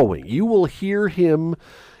bellowing. You will hear him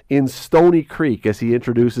in Stony Creek as he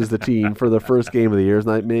introduces the team for the first game of the year. His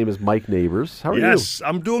name is Mike Nabuurs. How are you? Yes,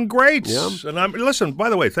 I'm doing great. Yeah. And listen, by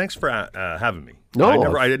the way, thanks for having me.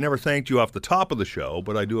 No. I never thanked you off the top of the show,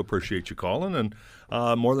 but I do appreciate you calling, and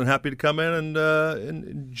more than happy to come in and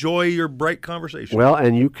enjoy your bright conversation. Well,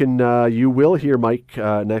 and you will hear Mike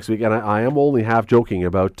next week, and I am only half joking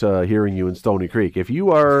about hearing you in Stony Creek. If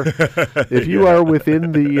you are, are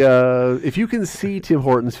within the, if you can see Tim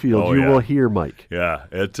Hortons Field, you will hear Mike. Yeah,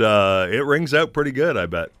 it rings out pretty good, I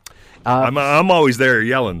bet. I'm always there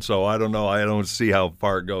yelling, so I don't know. I don't see how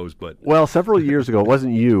far it goes, but several years ago, it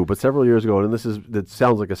wasn't you, but several years ago, and that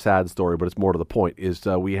sounds like a sad story, but it's more to the point. Is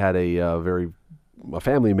we had a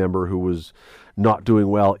family member who was not doing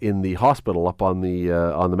well in the hospital up on the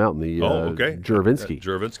mountain, Juravinsky.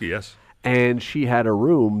 Juravinsky, yes. And she had a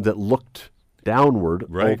room that looked downward,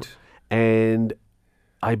 right? And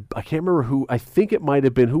I can't remember who. I think it might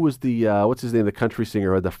have been, who was the what's his name, the country singer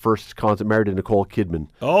who had the first concert, married to Nicole Kidman.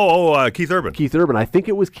 Keith Urban. Keith Urban. I think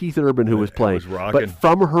it was Keith Urban who was playing. Was rocking. But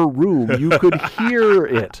from her room, you could hear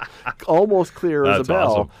it almost clear as a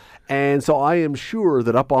bell. Awesome. And so I am sure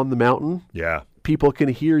that up on the mountain, people can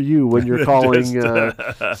hear you when you're calling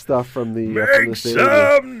stuff from the Make stadium.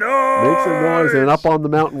 some noise! Make some noise. And up on the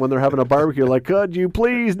mountain when they're having a barbecue, like, could you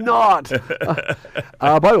please not?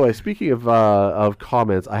 By the way, speaking of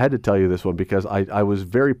comments, I had to tell you this one because I was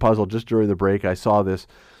very puzzled just during the break. I saw this.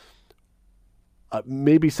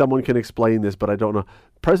 Maybe someone can explain this, but I don't know.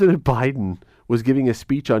 President Biden was giving a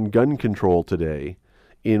speech on gun control today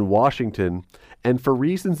in Washington, and for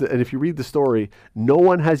reasons and if you read the story, no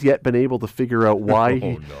one has yet been able to figure out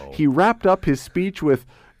why he wrapped up his speech with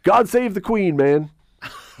 "God save the Queen, man."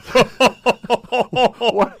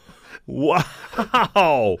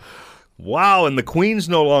 Wow, and the Queen's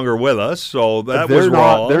no longer with us, so they're was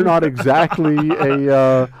wrong. They're not exactly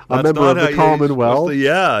a member of the Commonwealth.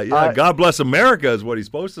 God bless America is what he's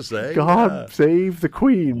supposed to say. God save the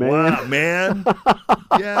Queen, man. Wow, man.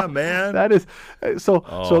 Yeah, man. That is so.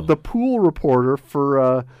 So the pool reporter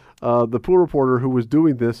who was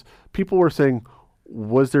doing this, people were saying,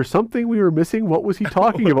 was there something we were missing? What was he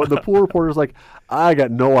talking about? The pool reporter's like, I got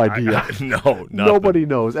no idea. Nobody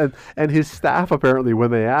knows. And his staff, apparently, when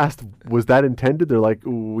they asked, was that intended? They're like,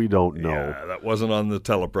 we don't know. Yeah, that wasn't on the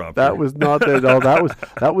teleprompter. That was not there. No,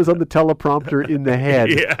 that was on the teleprompter in the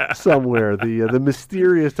head somewhere. The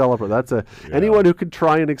mysterious teleprompter. Anyone who could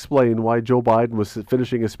try and explain why Joe Biden was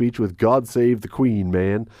finishing a speech with "God save the Queen,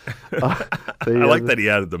 man." I like that he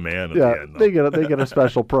added the man at the end. They get a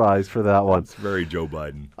special prize for that one. It's very Joe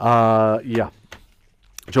Biden.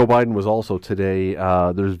 Joe Biden was also today.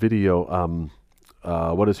 There's video.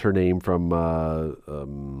 What is her name from?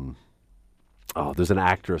 There's an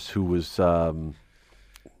actress who was.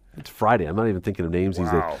 It's Friday. I'm not even thinking of names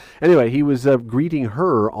these days. Anyway, he was greeting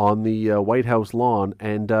her on the White House lawn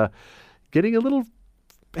and getting a little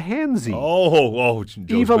handsy.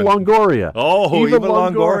 Eva Longoria. Eva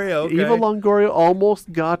Longoria. Okay. Eva Longoria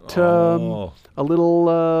almost got a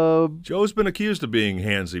little. Joe's been accused of being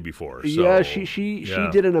handsy before. So, yeah, she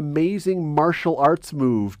did an amazing martial arts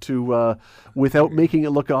move to without making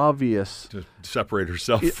it look obvious to separate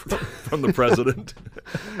herself from the president.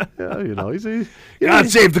 God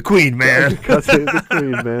save the Queen, man. God save the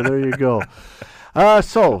Queen, man. There you go.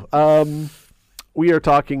 We are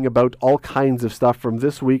talking about all kinds of stuff from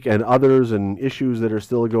this week and others and issues that are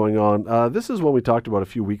still going on. This is one we talked about a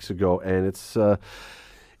few weeks ago, and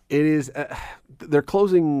they're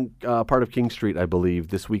closing part of King Street, I believe,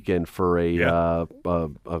 this weekend for a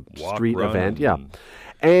street event. Yeah.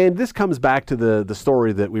 And this comes back to the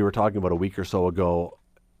story that we were talking about a week or so ago,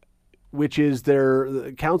 which is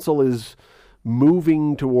the council is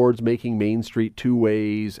moving towards making Main Street two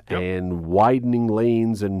ways and widening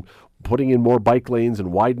lanes and putting in more bike lanes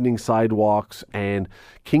and widening sidewalks. And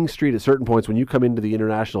King Street, at certain points, when you come into the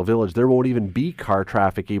International Village, there won't even be car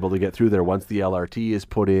traffic able to get through there once the LRT is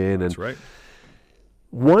put in. That's right.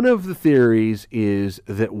 One of the theories is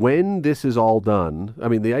that when this is all done, I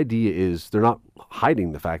mean, the idea is they're not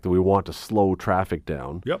hiding the fact that we want to slow traffic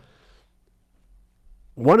down. Yep.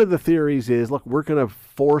 One of the theories is, look, we're going to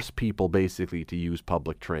force people basically to use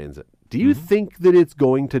public transit. Do you think that it's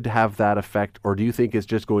going to have that effect, or do you think it's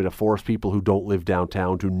just going to force people who don't live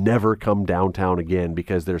downtown to never come downtown again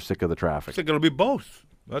because they're sick of the traffic? I think it'll be both.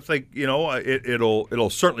 I think, it'll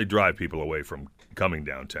certainly drive people away from coming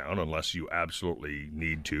downtown unless you absolutely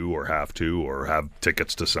need to or have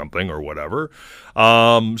tickets to something or whatever.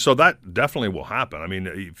 So that definitely will happen. I mean,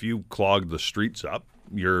 if you clog the streets up,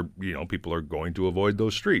 people are going to avoid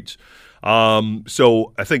those streets.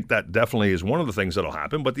 So I think that definitely is one of the things that'll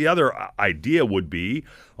happen. But the other idea would be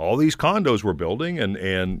all these condos we're building, and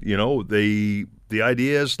the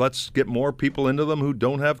idea is let's get more people into them who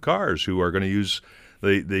don't have cars, who are going to use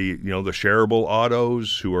the shareable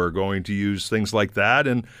autos, who are going to use things like that,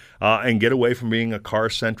 and get away from being a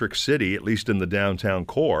car-centric city, at least in the downtown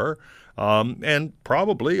core. And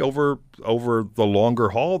probably over the longer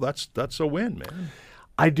haul, that's a win, man.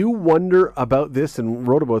 I do wonder about this, and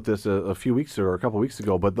wrote about this a few weeks or a couple of weeks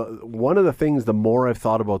ago, but one of the things, the more I've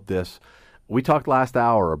thought about this, we talked last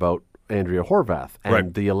hour about Andrea Horvath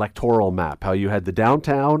and the electoral map, how you had the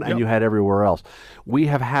downtown and you had everywhere else. We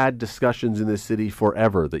have had discussions in this city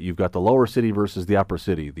forever that you've got the lower city versus the upper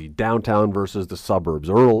city, the downtown versus the suburbs,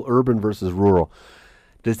 urban versus rural.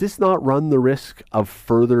 Does this not run the risk of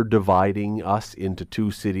further dividing us into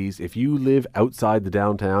two cities? If you live outside the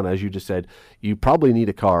downtown, as you just said, you probably need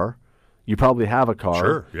a car. You probably have a car.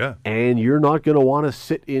 Sure, yeah. And you're not going to want to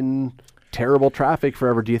sit in terrible traffic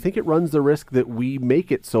forever. Do you think it runs the risk that we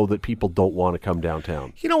make it so that people don't want to come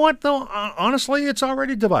downtown? You know what, though? Honestly, it's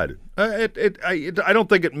already divided. I don't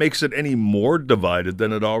think it makes it any more divided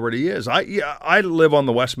than it already is. I live on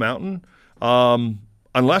the West Mountain.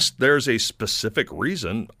 Unless there's a specific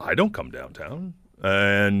reason, I don't come downtown.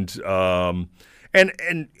 And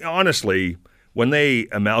honestly, when they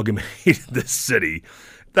amalgamated this city,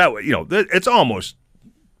 it's almost,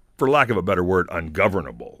 for lack of a better word,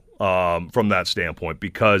 ungovernable from that standpoint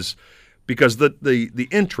because the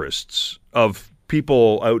interests of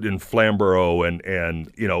people out in Flamborough and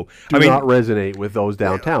do not resonate with those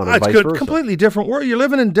downtown, and it's vice versa. Completely different world. You're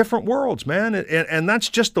living in different worlds, man, and that's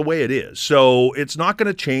just the way it is. So it's not going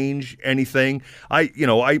to change anything. I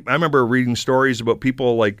remember reading stories about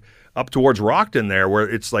people like up towards Rockton there, where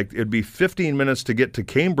it's like it'd be 15 minutes to get to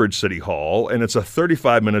Cambridge City Hall, and it's a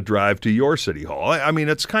 35-minute drive to your City Hall. I mean,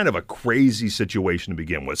 it's kind of a crazy situation to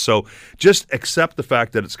begin with. So just accept the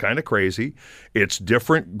fact that it's kind of crazy. It's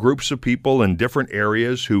different groups of people in different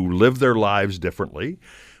areas who live their lives differently.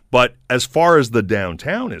 But as far as the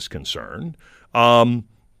downtown is concerned, I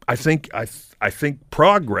think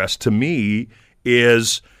progress to me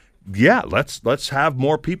is, let's have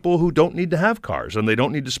more people who don't need to have cars, and they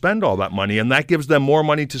don't need to spend all that money, and that gives them more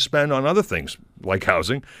money to spend on other things like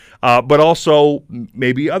housing, but also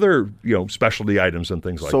maybe other specialty items and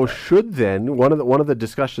things like that. So should then one of the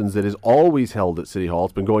discussions that is always held at City Hall,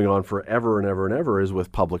 it's been going on forever and ever and ever, is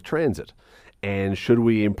with public transit. And should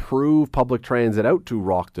we improve public transit out to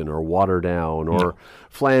Rockton or Waterdown or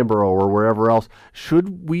Flamborough or wherever else?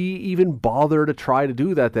 Should we even bother to try to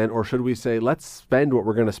do that then? Or should we say, let's spend what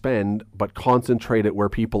we're going to spend, but concentrate it where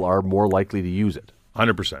people are more likely to use it?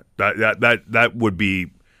 100%. That would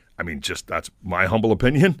be, that's my humble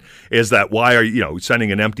opinion, is that why are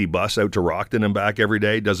sending an empty bus out to Rockton and back every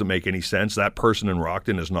day doesn't make any sense. That person in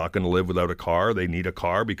Rockton is not going to live without a car. They need a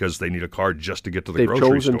car because they need a car just to get to the grocery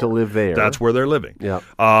store. They've chosen to live there. That's where they're living. Yeah.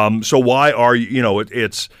 So why are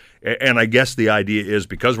it's And I guess the idea is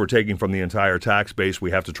because we're taking from the entire tax base,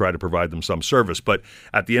 we have to try to provide them some service. But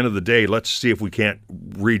at the end of the day, let's see if we can't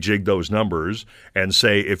rejig those numbers and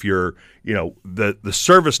say if you're, the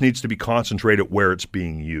service needs to be concentrated where it's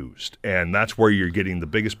being used. And that's where you're getting the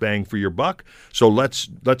biggest bang for your buck. So let's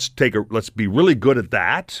be really good at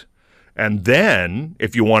that. And then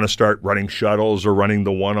if you want to start running shuttles or running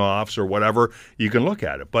the one-offs or whatever, you can look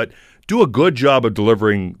at it. But do a good job of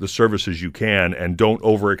delivering the services you can, and don't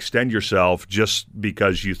overextend yourself just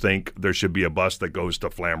because you think there should be a bus that goes to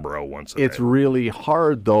Flamborough once a day. It's really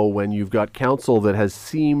hard, though, when you've got council that has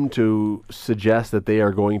seemed to suggest that they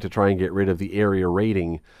are going to try and get rid of the area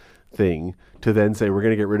rating thing, to then say we're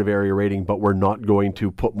going to get rid of area rating, but we're not going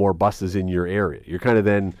to put more buses in your area. You're kind of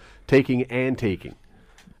then taking and taking.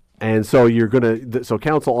 And so you're going to, so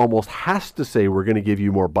council almost has to say we're going to give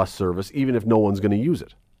you more bus service, even if no one's going to use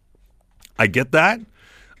it. I get that.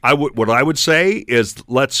 What I would say is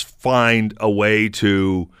let's find a way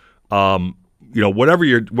to, whether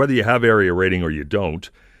you have area rating or you don't,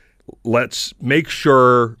 let's make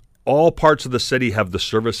sure all parts of the city have the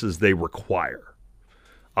services they require.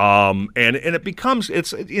 And it becomes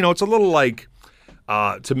it's a little like.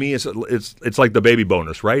 To me, it's like the baby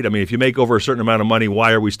bonus, right? I mean, if you make over a certain amount of money,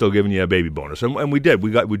 why are we still giving you a baby bonus? And we did.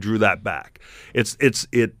 We drew that back.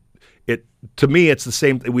 To me, it's the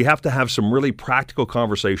same. We have to have some really practical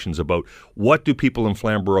conversations about what do people in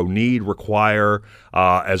Flamborough need, require,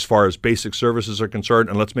 as far as basic services are concerned,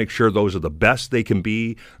 and let's make sure those are the best they can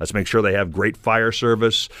be. Let's make sure they have great fire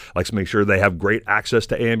service. Let's make sure they have great access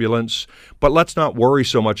to ambulance. But let's not worry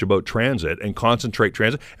so much about transit and concentrate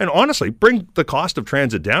transit. And honestly, bring the cost of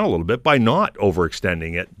transit down a little bit by not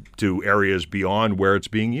overextending it to areas beyond where it's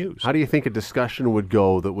being used. How do you think a discussion would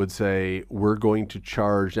go that would say we're going to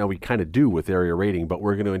charge, now we kind of do with area rating, but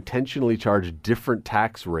we're going to intentionally charge different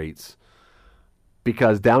tax rates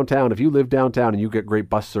because downtown, if you live downtown and you get great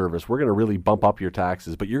bus service, we're going to really bump up your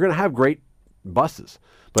taxes, but you're going to have great buses.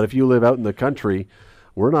 But if you live out in the country,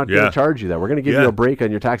 we're not going to charge you that. We're going to give you a break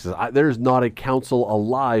on your taxes. There's not a council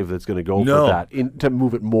alive that's going to go for that, to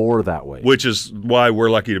move it more that way. Which is why we're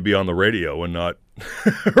lucky to be on the radio and not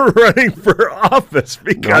running for office,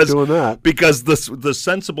 because not doing that. Because the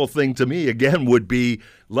sensible thing to me again would be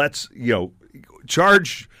let's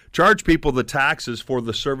charge people the taxes for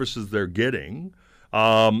the services they're getting.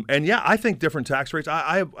 I think different tax rates.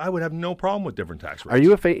 I would have no problem with different tax rates.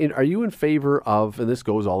 Are you in favor of, and this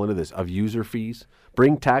goes all into this, of user fees?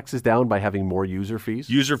 Bring taxes down by having more user fees?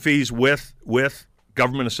 User fees with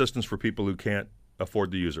government assistance for people who can't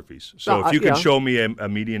afford the user fees. So if you can show me a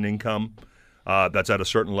median income that's at a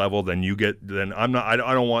certain level, then you get. Then I'm not.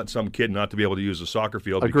 I don't want some kid not to be able to use a soccer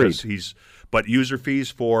field. Agreed. Because he's. But user fees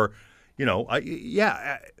for, I'm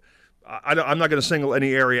not going to single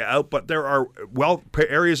any area out, but there are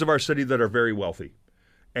areas of our city that are very wealthy,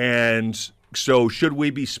 and so should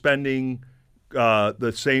we be spending from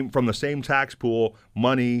the same tax pool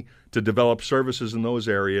money to develop services in those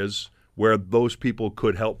areas where those people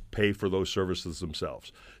could help pay for those services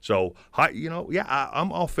themselves? So,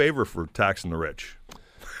 I'm all favor for taxing the rich.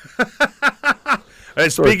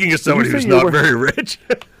 And speaking as somebody who's not very rich,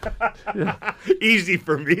 easy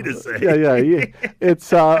for me to say. Yeah.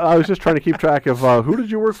 It's. I was just trying to keep track of who did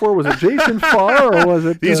you work for? Was it Jason Farr or was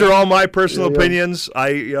it? These are all my personal opinions.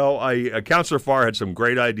 Councillor Farr had some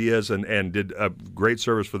great ideas and did a great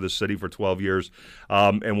service for this city for 12 years.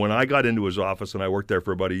 And when I got into his office, and I worked there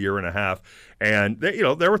for about a year and a half, and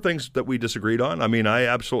there were things that we disagreed on. I mean, I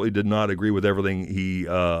absolutely did not agree with everything he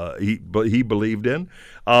believed in.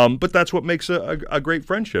 But that's what makes a great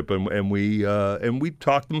friendship, and we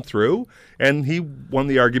talked them through, and he won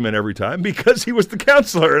the argument every time because he was the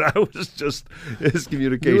counselor, and I was just his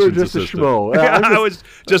communications assistant. You were just assistant. a schmo. I was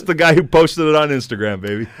just the guy who posted it on Instagram,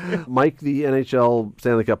 baby. Mike, the NHL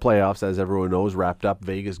Stanley Cup playoffs, as everyone knows, wrapped up.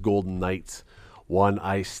 Vegas Golden Knights won.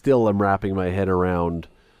 I still am wrapping my head around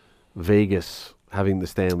Vegas having the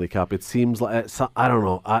Stanley Cup. It seems like, I don't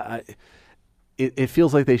know, It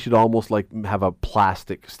feels like they should almost have a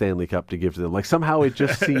plastic Stanley Cup to give to them. Like somehow it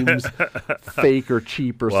just seems fake or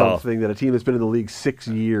cheap or something that a team that's been in the league 6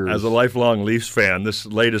 years. As a lifelong Leafs fan, this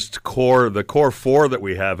latest the core four that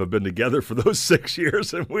we have been together for those 6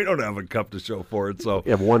 years, and we don't have a cup to show for it. So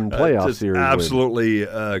you have one playoff series. Absolutely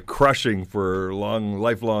crushing for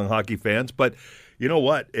lifelong hockey fans. But you know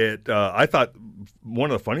what? I thought one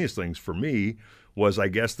of the funniest things for me was, I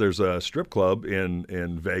guess there's a strip club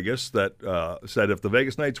in Vegas that said if the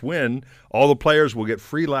Vegas Knights win, all the players will get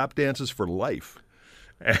free lap dances for life.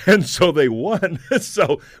 And so they won.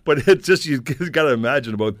 But it's just, you got to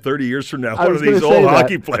imagine about 30 years from now, one of these old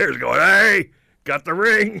hockey players going, hey, got the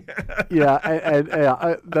ring.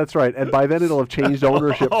 Yeah, that's right. And by then it'll have changed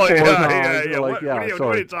ownership. What are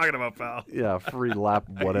you talking about, pal? Yeah, free lap,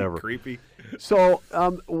 whatever. Creepy. So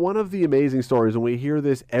one of the amazing stories, and we hear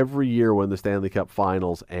this every year when the Stanley Cup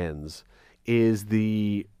Finals ends, is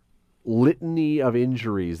the litany of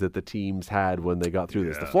injuries that the teams had when they got through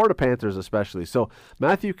this. The Florida Panthers especially. So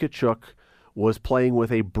Matthew Tkachuk was playing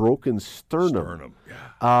with a broken sternum.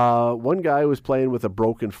 One guy was playing with a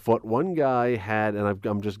broken foot. One guy had, and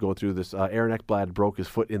I'm just going through this, Aaron Ekblad broke his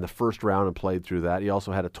foot in the first round and played through that. He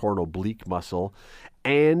also had a torn oblique muscle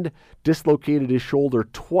and dislocated his shoulder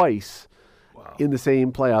twice in the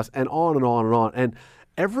same playoffs, and on and on and on. And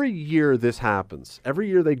every year this happens. Every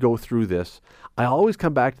year they go through this. I always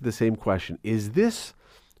come back to the same question. Is this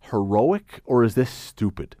heroic or is this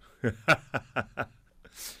stupid?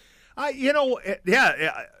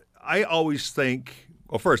 I always think,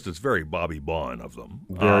 well, first, it's very Bobby Baughan of them.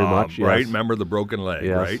 Very much, yes. Right? Remember the broken leg,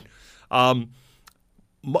 yes. right?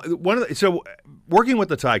 So working with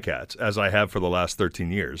the Ticats, as I have for the last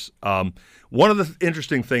 13 years, one of the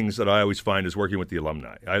interesting things that I always find is working with the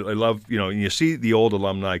alumni. I love, you see the old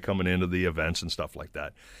alumni coming into the events and stuff like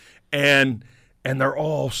that. And they're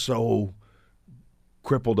all so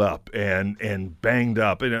crippled up and banged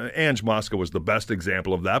up. And Ange Mosca was the best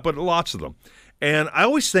example of that, but lots of them. And I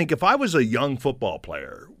always think, if I was a young football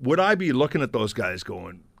player, would I be looking at those guys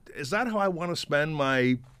going, is that how I want to spend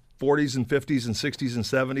my 40s and 50s and 60s and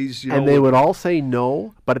 70s? And they would all say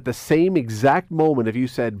no, but at the same exact moment, if you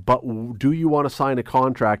said, but do you want to sign a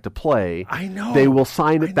contract to play? I know. They will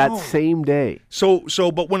sign it that same day. So,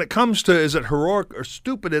 but when it comes to, is it heroic or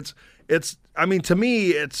stupid, it's I mean, to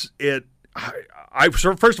me,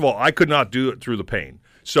 first of all, I could not do it through the pain.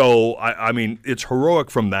 So, I mean, it's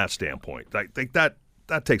heroic from that standpoint. I think that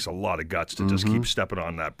takes a lot of guts to just keep stepping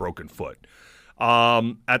on that broken foot.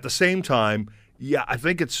 At the same time, yeah, I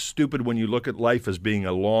think it's stupid when you look at life as being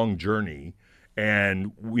a long journey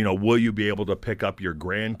and, will you be able to pick up your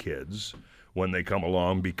grandkids when they come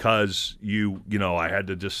along because I had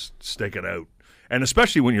to just stick it out. And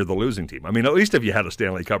especially when you're the losing team. I mean, at least if you had a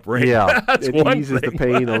Stanley Cup ring, that's it one eases thing. the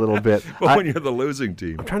pain a little bit. But when you're the losing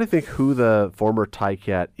team. I'm trying to think who the former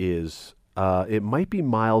Ticat is. It might be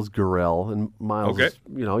Miles Gurrell, and Miles, is,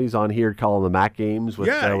 he's on here calling the MAC games with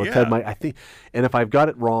Ted Mike. I think, and if I've got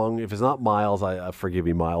it wrong, if it's not Miles, I forgive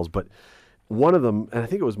me, Miles. But one of them, and I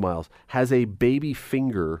think it was Miles, has a baby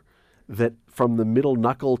finger that from the middle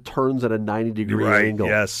knuckle turns at a 90-degree angle.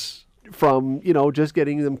 Yes. From, just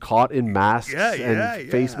getting them caught in masks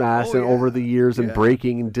and face masks over the years and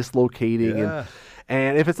breaking and dislocating. Yeah.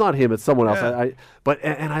 And if it's not him, it's someone else.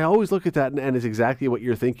 I always look at that and it's exactly what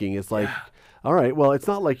you're thinking. It's like, all right, well, it's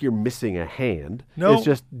not like you're missing a hand. No. It's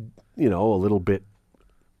just, a little bit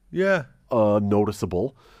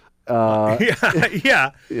noticeable.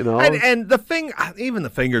 Yeah. And the thing, even the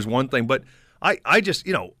finger's one thing, but I just,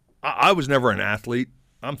 I was never an athlete.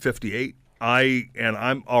 I'm 58. I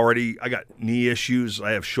got knee issues.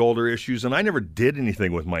 I have shoulder issues, and I never did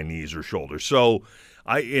anything with my knees or shoulders. So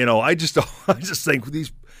I just think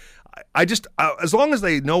as long as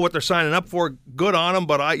they know what they're signing up for, good on them.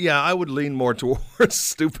 But I would lean more towards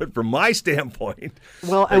stupid from my standpoint.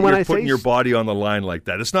 Well, and when you're putting your body on the line like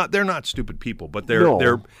that, they're not stupid people, but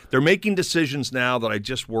they're making decisions now that I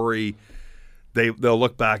just worry they'll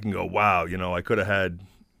lock back and go, wow, I could have had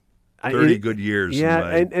 30 good years. Yeah,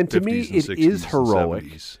 and to me, it is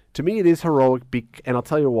heroic. To me, it is heroic, and I'll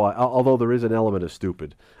tell you why, although there is an element of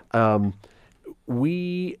stupid.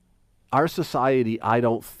 Our society, I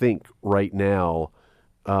don't think right now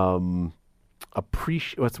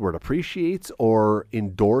appreciates or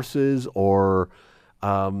endorses or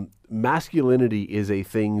masculinity is a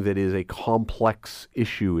thing that is a complex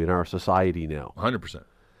issue in our society now. 100%.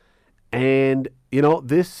 And,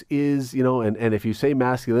 this is, and if you say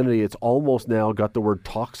masculinity, it's almost now got the word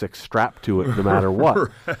toxic strapped to it no matter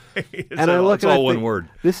what. Right. And I look it's at all one word.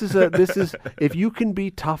 This is if you can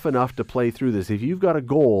be tough enough to play through this, if you've got a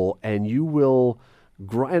goal and you will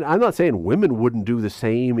and I'm not saying women wouldn't do the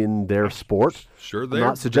same in their sport. Sure, I'm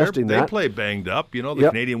not suggesting that. They play banged up. The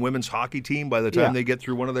Canadian women's hockey team, by the time they get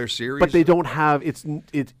through one of their series. But they don't have,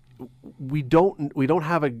 we don't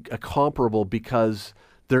have a comparable because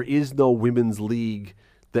there is no women's league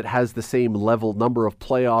that has the same level number of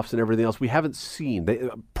playoffs and everything else. We haven't seen.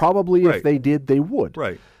 If they did, they would.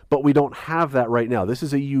 Right. But we don't have that right now. This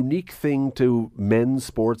is a unique thing to men's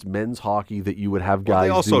sports, men's hockey, that you would have guys. They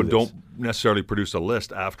also do this. don't necessarily produce a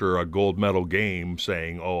list after a gold medal game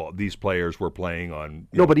saying, "Oh, these players were playing on."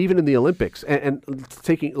 No, but even in the Olympics, and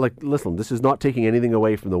taking listen, this is not taking anything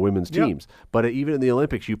away from the women's teams. But even in the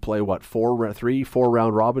Olympics, you play 4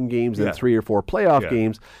 round robin games and 3 or 4 playoff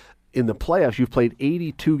games. In the playoffs, you've played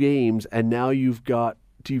 82 games, and now you've got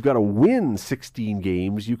to win 16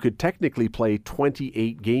 games. You could technically play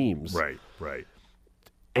 28 games. Right.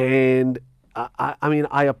 And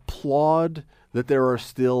I applaud that there are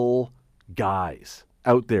still guys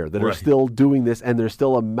out there that are still doing this, and there's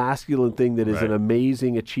still a masculine thing that is an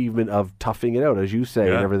amazing achievement of toughing it out, as you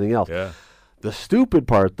say, and everything else. Yeah. The stupid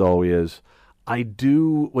part, though, is I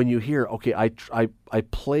do, when you hear, okay, I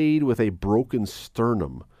played with a broken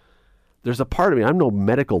sternum. There's a part of me, I'm no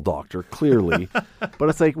medical doctor, clearly, but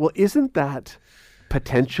it's like, well, isn't that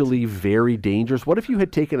potentially very dangerous? What if you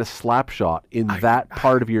had taken a slap shot in that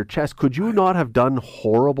part of your chest? Could you not have done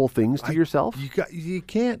horrible things to yourself? You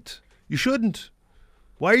can't. You shouldn't.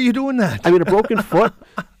 Why are you doing that? I mean, a broken foot,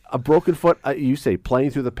 you say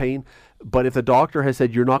playing through the pain, but if the doctor has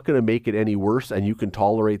said you're not going to make it any worse and you can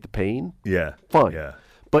tolerate the pain, fine. Yeah.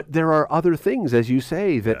 But there are other things, as you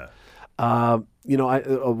say, that,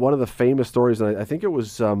 one of the famous stories, and I think it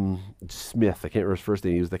was Smith, I can't remember his first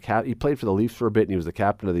name, he played for the Leafs for a bit and he was the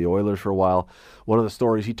captain of the Oilers for a while. One of the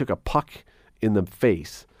stories, he took a puck in the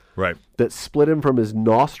face that split him from his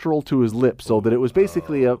nostril to his lips, so that it was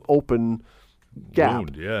basically an open gap.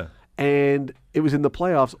 Wound, yeah. And it was in the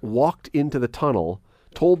playoffs, walked into the tunnel,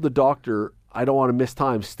 told the doctor, I don't want to miss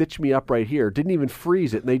time, stitch me up right here. Didn't even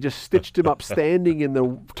freeze it. And they just stitched him up standing in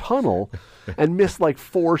the tunnel and missed like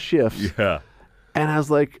 4 shifts. Yeah. And I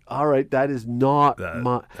was like, all right, that is not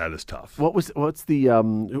that is tough. What's the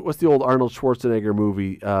old Arnold Schwarzenegger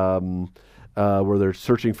movie where they're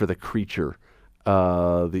searching for the creature?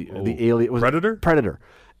 The alien, was Predator? Predator.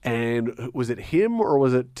 And was it him or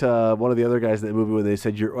was it one of the other guys in that movie when they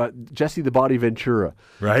said, you're Jesse the Body Ventura?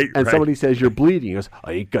 Right. And somebody says, you're bleeding. He goes,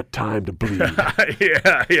 I ain't got time to bleed.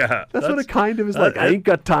 Yeah. That's what it kind of is like. I ain't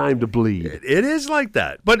got time to bleed. It is like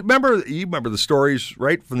that. But you remember the stories,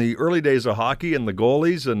 right, from the early days of hockey and the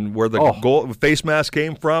goalies and where the face mask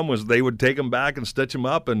came from was they would take them back and stitch them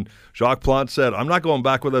up. And Jacques Plante said, I'm not going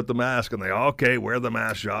back without the mask. And they, okay, wear the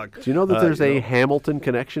mask, Jacques. Do you know that there's a Hamilton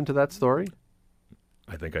connection to that story?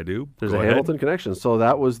 I think I do. There's a Hamilton connection. So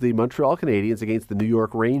that was the Montreal Canadiens against the New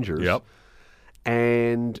York Rangers. Yep.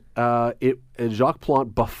 And Jacques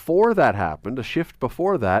Plante, before that happened, a shift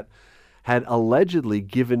before that, had allegedly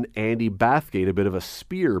given Andy Bathgate a bit of a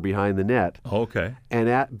spear behind the net. Okay. And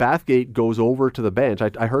Bathgate goes over to the bench.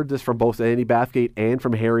 I heard this from both Andy Bathgate and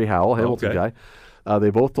from Harry Howell, Hamilton guy. They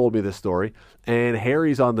both told me this story. And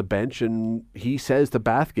Harry's on the bench, and he says to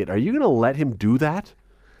Bathgate, are you going to let him do that?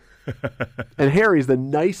 And Harry's the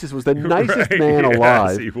nicest man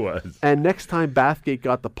alive. Yes, he was. And next time Bathgate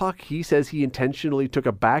got the puck, he says he intentionally took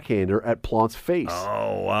a backhander at Plante's face.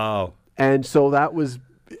 Oh, wow. And so that was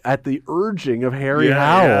at the urging of Harry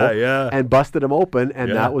Howell and busted him open,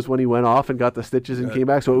 and that was when he went off and got the stitches and came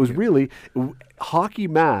back. So it was really, hockey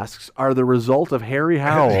masks are the result of Harry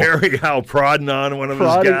Howell. Harry Howell prodding on one of his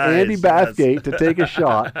guys. Andy Bathgate to take a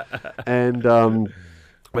shot. And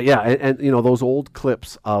but yeah, and those old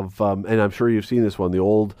clips of, and I'm sure you've seen this one, the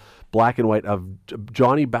old black and white of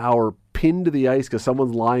Johnny Bauer pinned to the ice because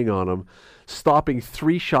someone's lying on him, stopping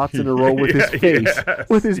 3 shots in a row with his face,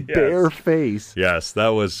 with his bare face. Yes, that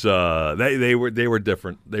was they were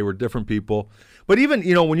different. They were different people. But even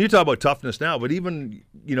when you talk about toughness now, but even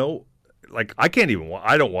like I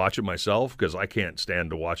don't watch it myself because I can't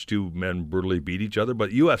stand to watch 2 men brutally beat each other.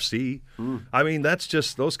 But UFC, I mean, that's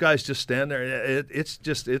just, those guys just stand there.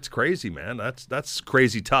 It's crazy, man. That's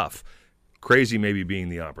crazy tough. Crazy maybe being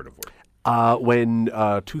the operative word. When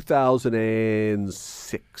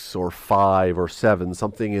 2006 or 5 or 7,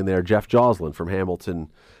 something in there, Jeff Joslin from Hamilton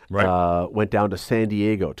went down to San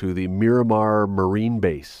Diego to the Miramar Marine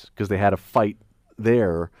Base because they had a fight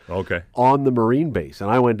there on the Marine base.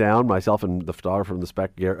 And I went down, myself and the photographer from the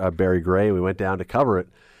Spec, Barry Gray, we went down to cover it.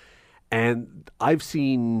 And I've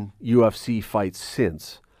seen UFC fights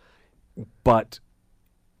since, but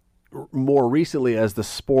more recently as the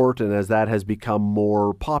sport and as that has become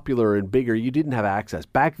more popular and bigger, you didn't have access.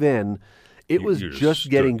 Back then, it was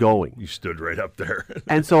just getting going. You stood right up there.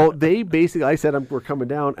 And so they basically, I said, we're coming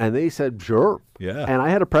down, and they said, sure. Yeah. And I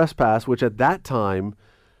had a press pass, which at that time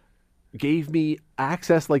gave me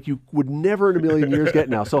access like you would never in a million years get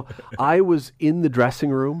now. So I was in the dressing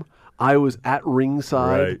room. I was at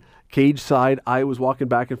ringside, cage side. I was walking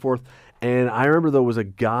back and forth. And I remember there was a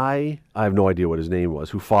guy, I have no idea what his name was,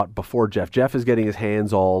 who fought before Jeff. Jeff is getting his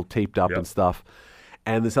hands all taped up and stuff.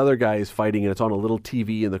 And this other guy is fighting, and it's on a little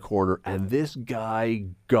TV in the corner. And this guy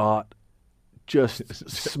got just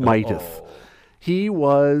smiteth. He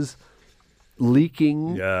was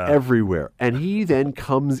leaking everywhere. And he then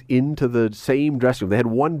comes into the same dressing room. They had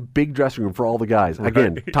one big dressing room for all the guys.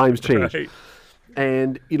 Again, times changed.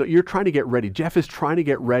 And, you're trying to get ready. Jeff is trying to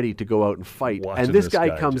get ready to go out and fight. And this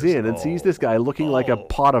guy comes in and sees this guy looking like a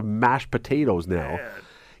pot of mashed potatoes now,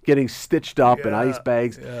 getting stitched up in ice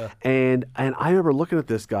bags. And I remember looking at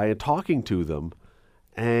this guy and talking to them,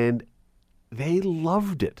 and they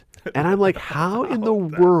loved it. And I'm like, how in the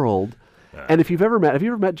world? And have you ever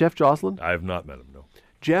met Jeff Joslin? I have not met him, no.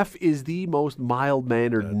 Jeff is the most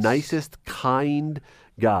mild-mannered, nicest, kind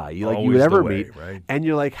guy you Always would ever the way, meet. right? And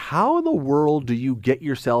you're like, how in the world do you get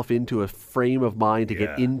yourself into a frame of mind to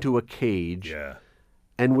get into a cage? Yeah.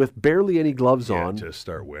 And with barely any gloves on, just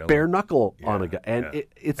start wailing. bare knuckle on a guy, and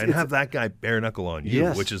it's have that guy bare knuckle on you,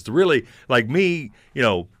 Yes. which is really like me.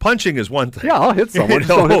 Punching is one thing. Yeah, I'll hit someone. Just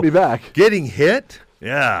don't hit me back. Getting hit,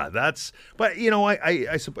 that's. But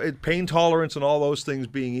I suppose pain tolerance and all those things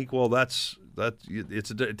being equal,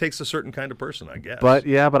 it takes a certain kind of person, I guess. But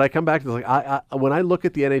I come back to when I look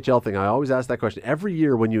at the NHL thing, I always ask that question every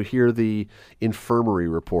year when you hear the infirmary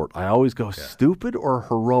report. I always go stupid or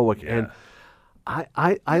heroic, and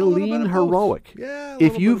I lean heroic. Yeah,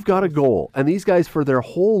 if you've got a goal, and these guys for their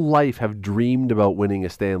whole life have dreamed about winning a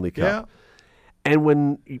Stanley Cup. Yeah. And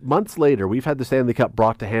when months later, we've had the Stanley Cup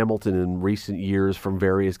brought to Hamilton in recent years from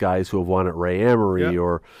various guys who have won it, Ray Emery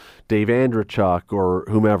or Dave Andrechuk or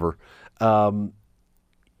whomever,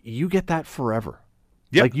 you get that forever.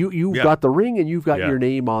 Yep. Like you've got the ring and you've got your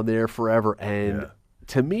name on there forever. And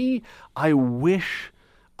to me, I wish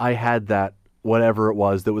I had that, whatever it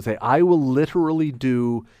was, that would say, I will literally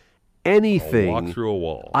do anything. I'll walk through a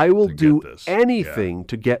wall. I will do anything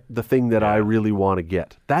to get the thing that I really want to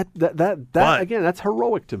get. That again, that's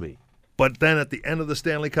heroic to me. But then at the end of the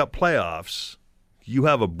Stanley Cup playoffs, you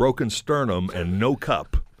have a broken sternum and no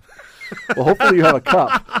cup. Well, hopefully you have a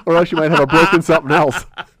cup, or else you might have a broken something else.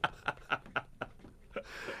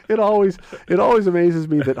 It always amazes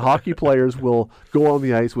me that hockey players will go on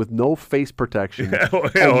the ice with no face protection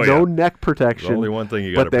and no neck protection. There's only one thing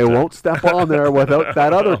you got to But they won't step on there without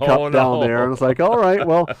that other cup down there. And it's like, all right,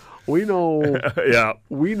 well, we know.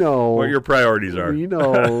 We know what your priorities are. We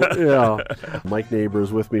know. Mike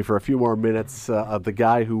Nabuurs with me for a few more minutes. Of the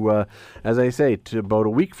guy who, as I say, to about a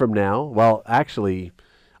week from now. Well, actually,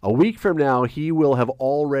 a week from now, he will have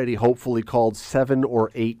already hopefully called 7 or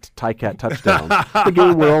 8 Ticat touchdowns. The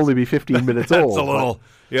game will only be 15 minutes old. It's a little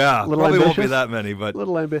probably ambitious, won't be that many, but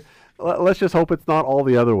let's just hope it's not all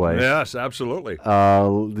the other way. Yes, absolutely.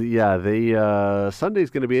 Sunday's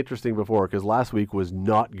going to be interesting because last week was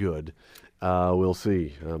not good. We'll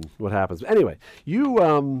see what happens. Anyway, you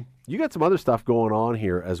got some other stuff going on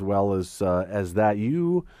here as well as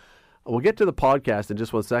that. We'll get to the podcast in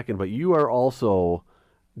just one second, but you are also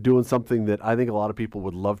doing something that I think a lot of people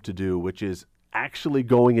would love to do, which is actually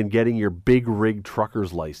going and getting your big rig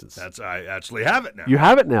trucker's license. I actually have it now. You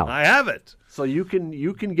have it now. I have it. So you can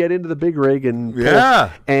get into the big rig and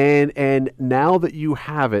and now that you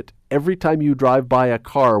have it, every time you drive by a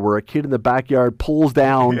car where a kid in the backyard pulls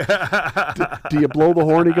down, do you blow the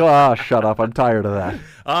horn and go, shut up, I'm tired of that.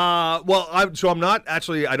 I'm not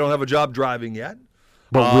actually. I don't have a job driving yet.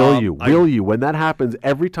 But will you? Will you? When that happens,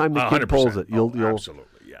 every time the kid 100%. pulls it, you'll absolutely.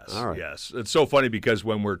 Yes. All right. Yes. It's so funny because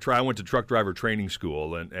when I went to truck driver training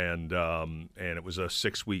school and it was a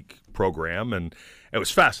 6-week program and it was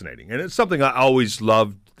fascinating and it's something I always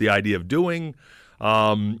loved the idea of doing,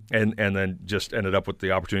 and then just ended up with the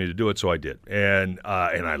opportunity to do it, so I did. And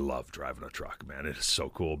I love driving a truck, man. It is so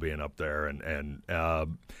cool being up there and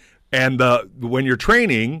when you're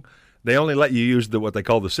training, they only let you use what they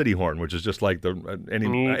call the city horn, which is just like any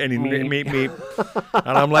meep.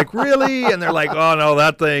 And I'm like, really? And they're like, oh no,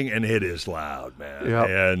 that thing, and it is loud, man. Yep.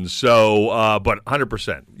 And so, but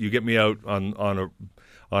 100%, you get me out on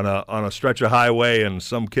a stretch of highway, and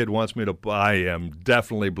some kid wants me to. I am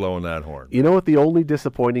definitely blowing that horn. You know what? The only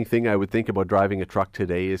disappointing thing I would think about driving a truck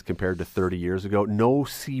today is compared to 30 years ago, no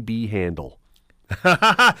CB handle.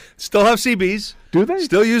 Still have CBs. Do they?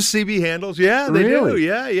 Still use CB handles? Yeah, they really? do.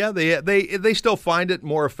 Yeah. They still find it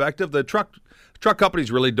more effective. The truck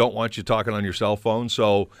companies really don't want you talking on your cell phone,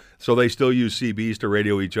 so they still use CBs to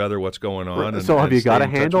radio each other what's going on. So have you got a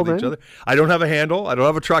handle then? Each other. I don't have a handle. I don't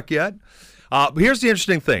have a truck yet. But here's the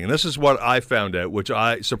interesting thing, and this is what I found out, which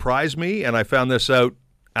surprised me, and I found this out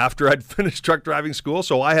after I'd finished truck driving school.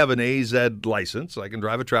 So I have an AZ license. I can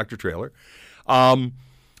drive a tractor trailer.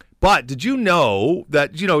 But did you know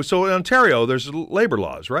that, so in Ontario, there's labor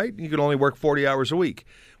laws, right? You can only work 40 hours a week.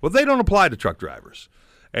 Well, they don't apply to truck drivers.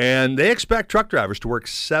 And they expect truck drivers to work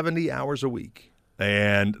 70 hours a week.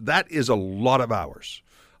 And that is a lot of hours.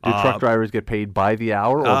 Do truck drivers get paid by the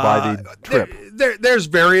hour or by the trip? There's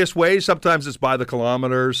various ways. Sometimes it's by the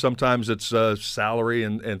kilometers. Sometimes it's salary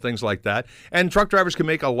and things like that. And truck drivers can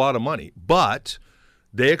make a lot of money. But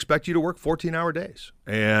they expect you to work 14-hour days.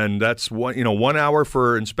 And that's 1 hour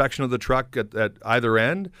for inspection of the truck at either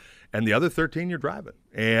end, and the other 13 you're driving.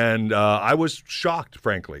 And I was shocked,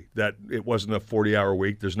 frankly, that it wasn't a 40-hour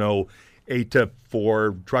week. There's no 8 to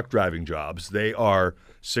 4 truck driving jobs. They are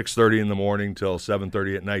 6:30 in the morning till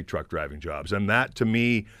 7:30 at night truck driving jobs. And that, to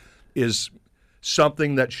me, is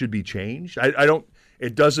something that should be changed. I don't.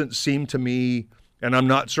 It doesn't seem to me, and I'm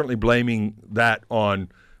not certainly blaming that on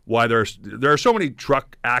why there are so many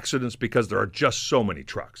truck accidents because there are just so many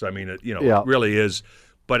trucks. I mean, it really is.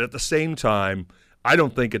 But at the same time, I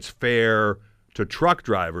don't think it's fair to truck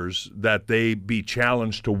drivers that they be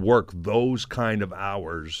challenged to work those kind of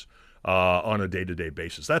hours on a day-to-day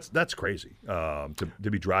basis. That's crazy to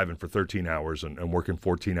be driving for 13 hours and working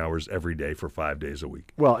 14 hours every day for 5 days a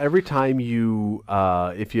week. Well, every time you,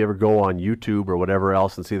 if you ever go on YouTube or whatever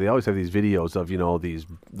else and see, they always have these videos of,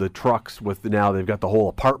 the trucks with now they've got the whole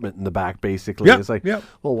apartment in the back, basically. Yep, it's like, yep.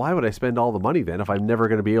 Well, why would I spend all the money then if I'm never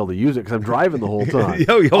going to be able to use it because I'm driving the whole time?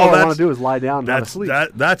 All I want to do is lie down and have a sleep.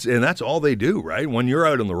 That's all they do, right? When you're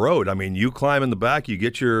out on the road, I mean, you climb in the back, you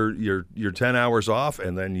get your 10 hours off,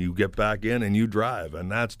 and then you get back in and you drive, and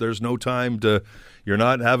there's no time you're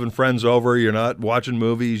not having friends over, you're not watching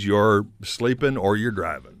movies, you're sleeping or you're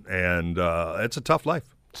driving, and it's a tough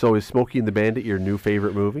life. So is Smokey and the Bandit your new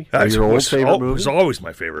favorite movie? Or your old favorite movie? It was always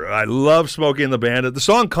my favorite. I love Smokey and the Bandit. The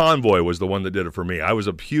song Convoy was the one that did it for me. I was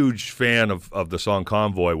a huge fan of the song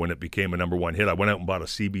Convoy when it became a #1 hit. I went out and bought a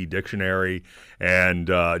CB dictionary, and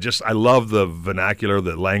I love the vernacular,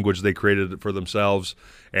 the language they created for themselves.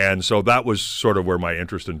 And so that was sort of where my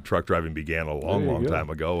interest in truck driving began a long time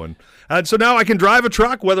ago. And so now I can drive a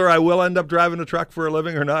truck. Whether I will end up driving a truck for a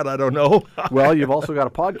living or not, I don't know. Well, you've also got a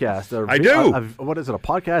podcast. I do. What is it? A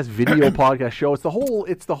podcast, video podcast show? It's the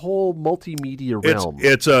whole multimedia realm.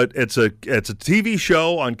 It's a TV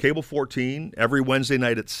show on Cable 14 every Wednesday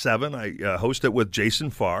night at 7. I host it with Jason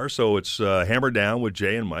Farr. So it's Hammer Down with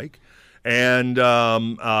Jay and Mike, and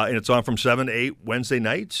it's on from 7 to 8 Wednesday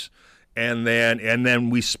nights. And then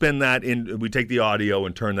we spin that in. We take the audio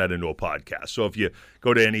and turn that into a podcast. So if you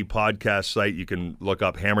go to any podcast site, you can look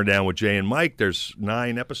up Hammer Down with Jay and Mike. There's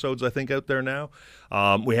 9 episodes, I think, out there now.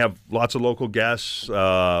 We have lots of local guests.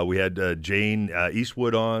 We had Jane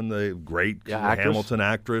Eastwood on, the great Hamilton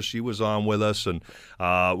actress. She was on with us, and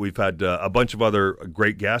we've had a bunch of other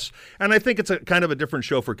great guests. And I think it's a kind of a different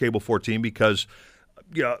show for Cable 14 because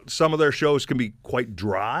some of their shows can be quite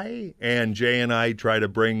dry, and Jay and I try to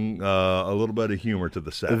bring a little bit of humor to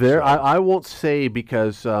the set. I won't say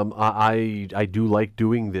because I do like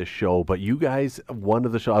doing this show, but you guys, one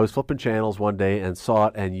of the show, I was flipping channels one day and saw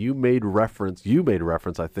it, and you made reference,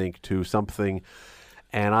 I think, to something,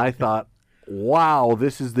 and I thought, wow,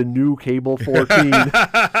 this is the new Cable 14.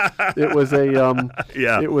 It was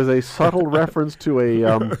a subtle reference to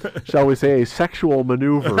a shall we say a sexual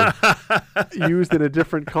maneuver used in a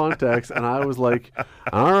different context, and I was like,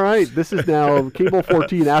 all right, this is now Cable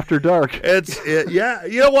 14 After Dark.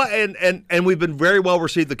 You know what, and we've been very well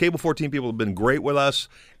received. The Cable 14 people have been great with us,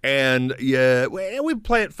 and we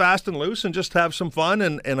play it fast and loose and just have some fun,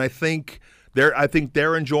 and I think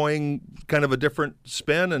they're enjoying kind of a different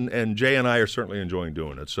spin, and Jay and I are certainly enjoying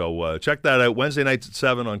doing it. So check that out Wednesday nights at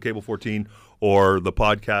 7 on Cable 14, or the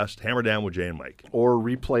podcast Hammer Down with Jay and Mike. Or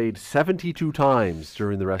replayed 72 times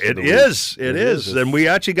during the rest of the week. It is. And we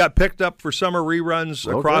actually got picked up for summer reruns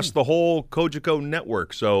across the whole Kojiko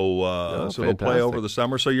network. So they'll play over the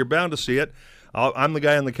summer. So you're bound to see it. I'm the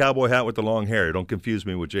guy in the cowboy hat with the long hair. Don't confuse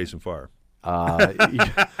me with Jason Farr.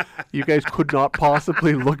 You guys could not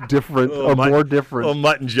possibly look different or more different. A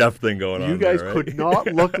Mutt and Jeff thing going on. You guys could not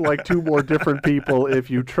look like two more different people if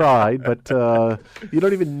you tried, but you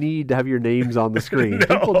don't even need to have your names on the screen.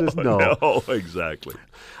 People just know. No, exactly.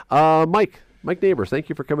 Mike Nabuurs, thank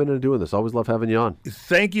you for coming in and doing this. Always love having you on.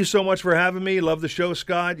 Thank you so much for having me. Love the show,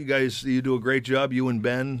 Scott. You do a great job. You and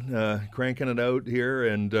Ben cranking it out here,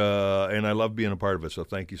 and I love being a part of it. So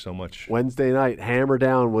thank you so much. Wednesday night, Hammer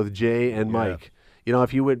Down with Jay and Mike. You know,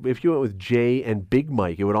 if you went with Jay and Big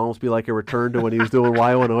Mike, it would almost be like a return to when he was doing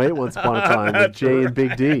Y108 once upon a time with Jay and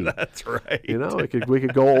Big D. That's right. You know, we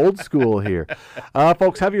could go old school here.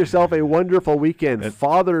 Folks, have yourself a wonderful weekend.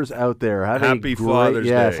 Fathers out there, happy Father's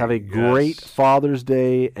Day. Yes, have a great Father's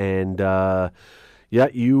Day, and those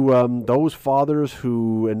fathers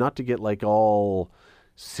who, and not to get like all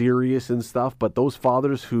serious and stuff, but those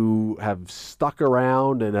fathers who have stuck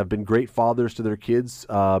around and have been great fathers to their kids,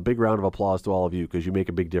 big round of applause to all of you, because you make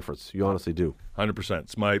a big difference. You honestly do. 100%.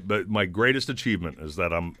 It's my greatest achievement is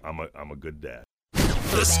that I'm a good dad.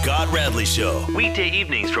 The Scott Radley Show, weekday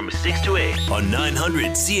evenings from 6 to 8 on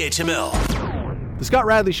 900 CHML. The Scott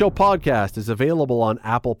Radley Show podcast is available on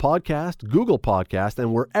Apple Podcast, Google Podcast,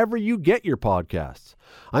 and wherever you get your podcasts.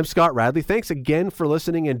 I'm Scott Radley. Thanks again for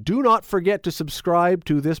listening, and do not forget to subscribe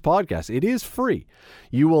to this podcast. It is free.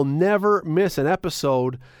 You will never miss an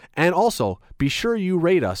episode, and also be sure you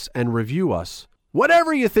rate us and review us.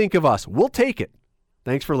 Whatever you think of us, we'll take it.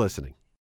 Thanks for listening.